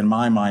has taken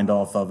my mind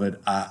off of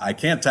it. I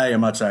can't tell you how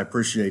much I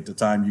appreciate the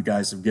time you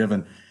guys have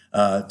given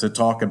to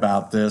talk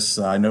about this.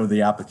 I know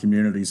the APBA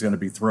community is going to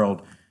be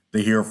thrilled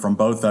to hear from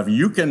both of you.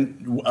 You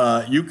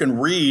can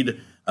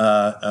read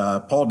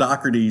Paul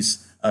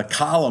Daugherty's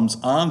columns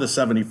on the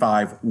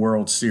 75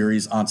 World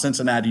Series on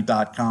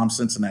Cincinnati.com,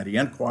 Cincinnati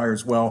Enquirer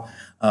as well.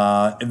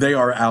 They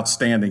are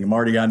outstanding.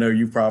 Marty, I know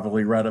you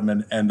probably read them,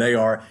 and they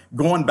are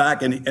going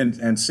back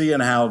and seeing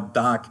how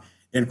Doc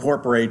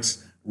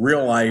incorporates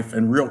real life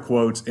and real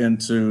quotes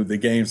into the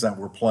games that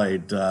were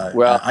played.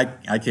 Well,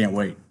 I can't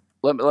wait.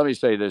 Let me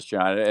say this,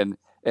 John,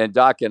 and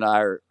Doc and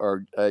I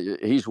are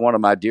he's one of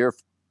my dear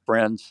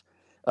friends.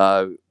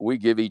 We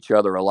give each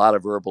other a lot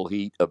of verbal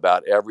heat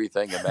about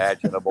everything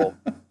imaginable.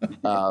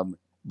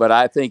 But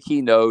I think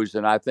he knows,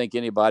 and I think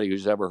anybody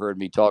who's ever heard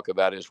me talk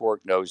about his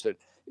work knows that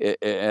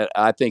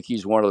I think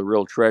he's one of the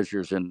real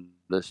treasures in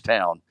this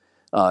town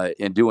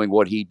in doing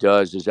what he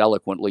does as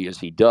eloquently as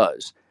he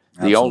does.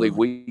 Absolutely. The only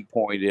weak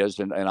point is,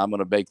 and I'm going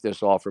to make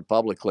this offer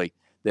publicly,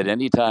 that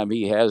anytime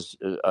he has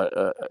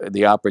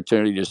the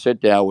opportunity to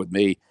sit down with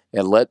me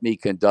and let me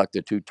conduct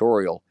a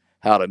tutorial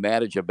how to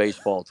manage a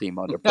baseball team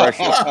under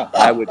pressure,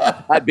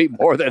 I'd be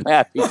more than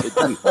happy to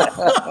do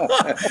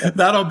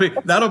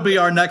that. That'll be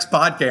our next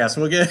podcast.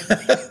 We'll get.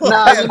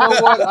 Now, you know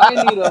what?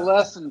 I need a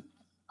lesson.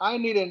 I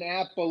need an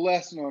APA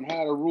lesson on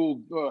how to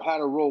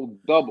roll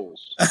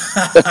doubles.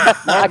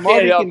 I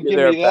can't help you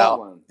there,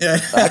 pal.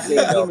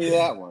 Give me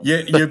that one.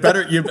 You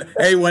better.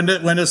 Hey, when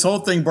this whole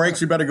thing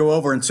breaks, you better go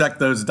over and check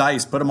those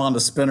dice. Put them on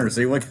the spinner.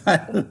 See what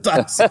kind of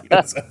dice.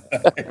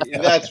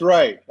 That's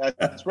right.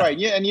 That's right.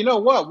 Yeah, and you know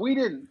what? We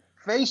didn't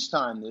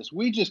FaceTime this.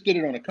 We just did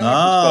it on a conference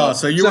call.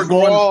 So you were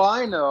going. For all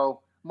I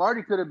know,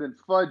 Marty could have been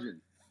fudging.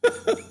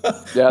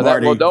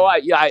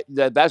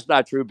 That's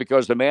not true,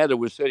 because Amanda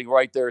was sitting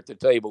right there at the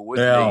table with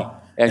me,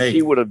 and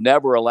she would have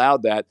never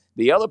allowed that.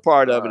 The other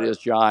part of it is,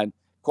 John,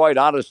 quite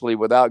honestly,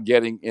 without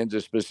getting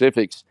into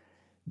specifics,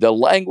 the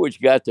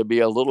language got to be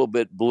a little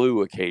bit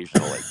blue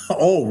occasionally.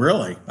 Oh,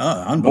 really?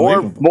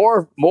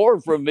 Unbelievable. More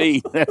from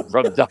me than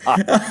from Doc.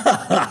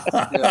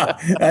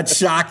 That's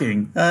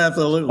shocking.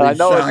 Absolutely. I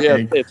know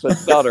shocking. It's a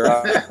stutter.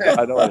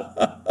 I know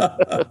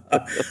it.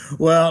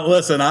 Well,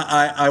 listen,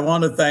 I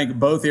want to thank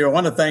both of you. I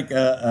want to thank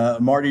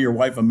Marty, your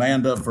wife,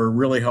 Amanda, for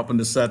really helping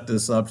to set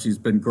this up. She's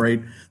been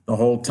great the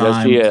whole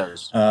time.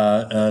 Yes, she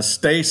is.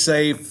 Stay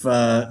safe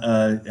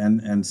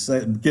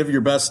and give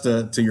your best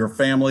to your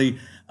family.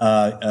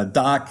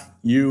 Doc,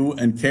 you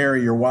and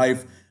Carrie, your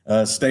wife,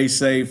 stay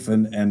safe,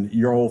 and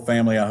your whole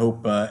family. I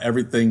hope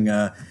everything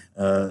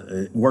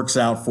works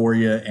out for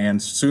you.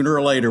 And sooner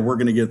or later, we're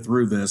going to get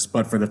through this.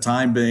 But for the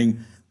time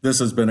being, this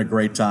has been a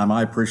great time.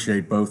 I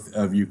appreciate both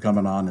of you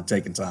coming on and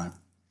taking time.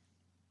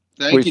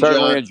 We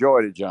certainly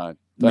enjoyed it, John.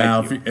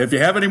 Thank you. If you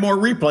have any more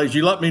replays,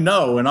 you let me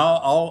know, and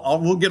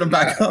we'll get them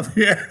back up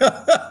here.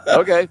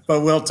 Okay.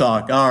 But we'll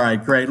talk. All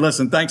right, great.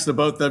 Listen, thanks to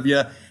both of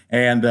you.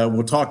 And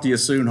we'll talk to you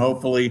soon,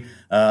 hopefully.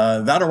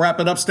 That'll wrap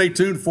it up. Stay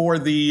tuned for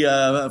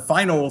the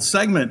final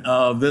segment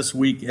of This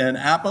Week in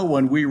APA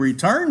when we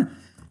return.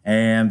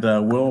 And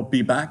we'll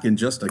be back in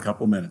just a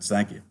couple minutes.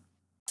 Thank you.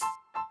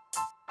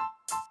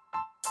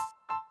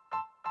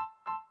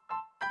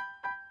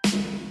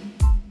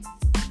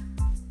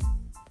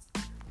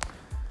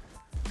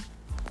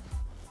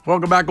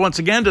 Welcome back once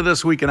again to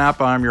This Week in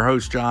APA. I'm your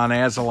host, John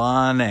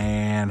Asselon,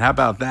 and how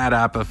about that,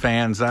 APA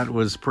fans? That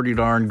was pretty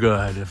darn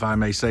good, if I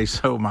may say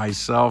so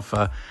myself.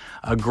 A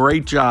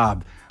great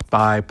job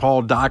by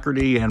Paul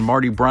Daugherty and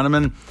Marty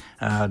Brennaman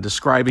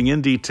describing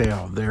in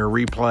detail their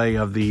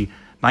replay of the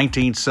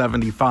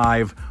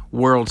 1975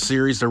 World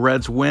Series. The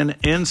Reds win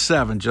in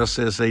 7, just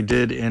as they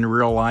did in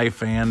real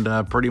life, and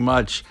pretty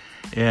much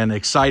in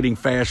exciting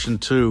fashion,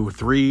 too.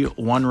 3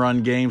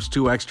 one-run games,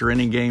 2 extra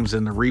inning games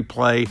in the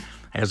replay,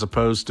 as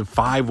opposed to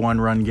 5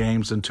 one-run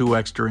games and 2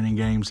 extra inning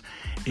games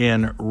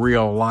in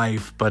real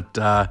life. But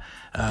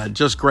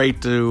just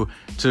great to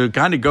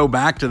kind of go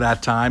back to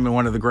that time in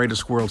one of the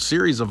greatest World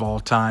Series of all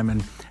time,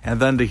 and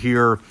then to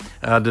hear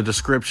the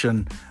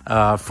description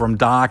from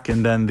Doc,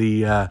 and then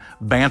the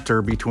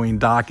banter between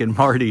Doc and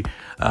Marty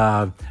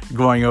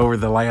going over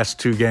the last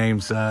 2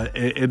 games.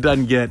 It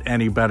doesn't get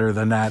any better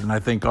than that, and I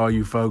think all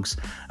you folks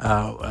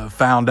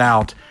found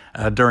out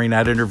during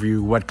that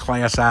interview what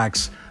class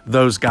acts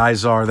those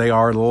guys are. They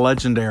are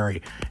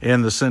legendary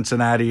in the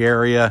Cincinnati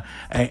area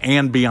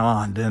and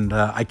beyond, and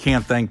I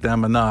can't thank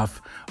them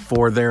enough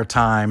for their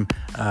time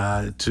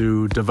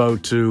to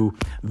devote to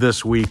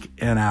This Week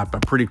in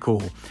APA. Pretty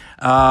cool.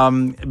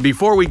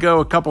 Before we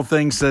go, a couple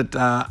things that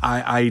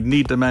I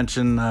need to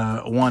mention.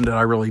 One that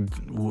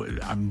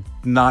I'm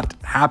not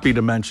happy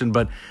to mention,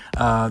 but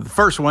the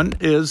first one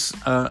is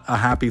a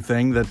happy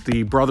thing that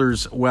the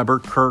brothers Weber,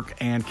 Kirk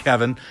and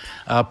Kevin,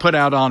 put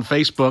out on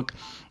Facebook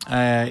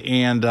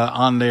and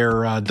on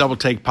their Double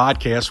Take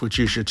podcast, which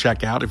you should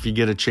check out if you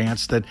get a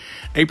chance, that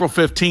April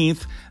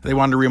 15th, they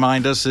wanted to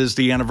remind us, is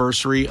the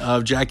anniversary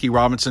of Jackie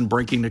Robinson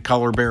breaking the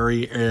color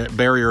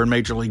barrier in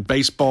Major League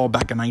Baseball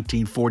back in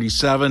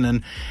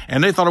 1947.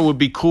 And they thought it would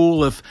be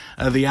cool if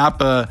the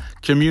APA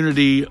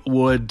community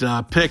would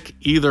pick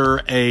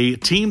either a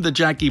team that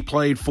Jackie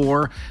played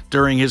for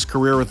during his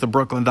career with the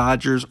Brooklyn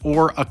Dodgers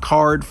or a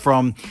card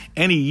from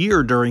any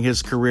year during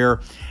his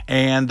career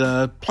and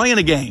playing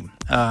a game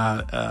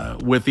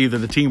with either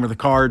the team or the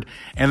card,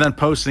 and then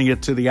posting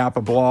it to the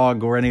APA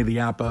blog or any of the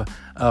APA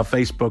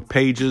Facebook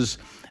pages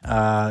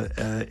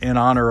in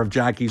honor of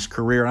Jackie's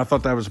career. And I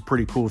thought that was a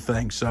pretty cool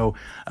thing. So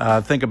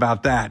think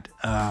about that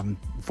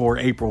for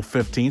April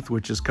 15th,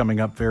 which is coming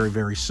up very,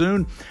 very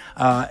soon.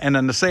 And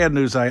then the sad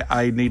news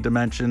I need to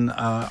mention,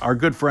 our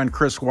good friend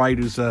Chris White,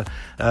 who's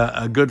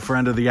a good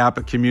friend of the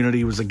APA community,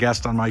 he was a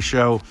guest on my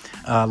show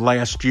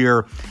last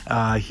year.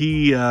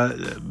 He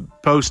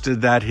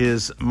posted that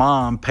his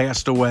mom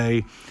passed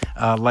away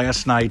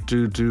last night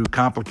due to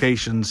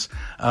complications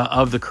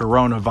of the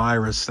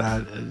coronavirus,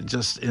 that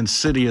just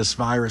insidious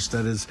virus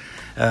that has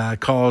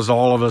caused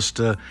all of us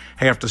to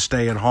have to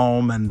stay at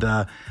home. And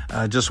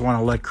I just want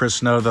to let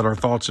Chris know that our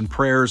thoughts and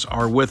prayers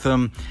are with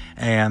him,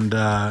 and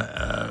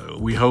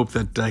we hope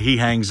that he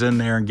hangs in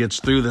there and gets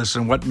through this.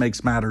 And what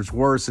makes matters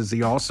worse is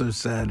he also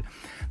said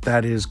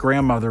that his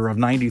grandmother of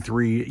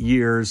 93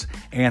 years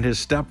and his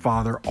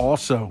stepfather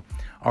also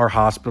are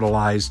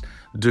hospitalized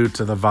due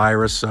to the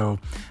virus. So,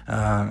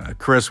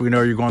 Chris, we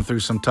know you're going through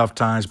some tough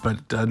times,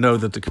 but know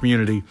that the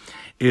community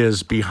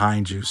is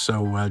behind you.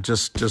 So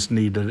just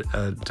need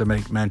to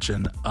make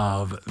mention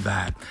of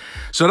that.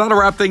 So that'll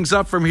wrap things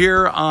up from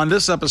here on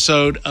this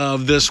episode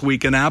of This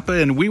Week in APA,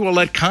 and we will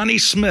let Connie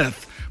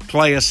Smith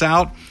play us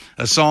out,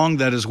 a song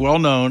that is well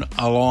known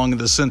along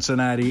the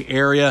Cincinnati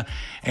area.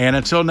 And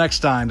until next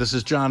time, this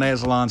is John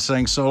Aslan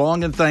saying so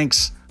long, and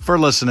thanks for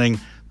listening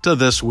to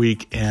This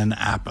Week in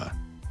APA.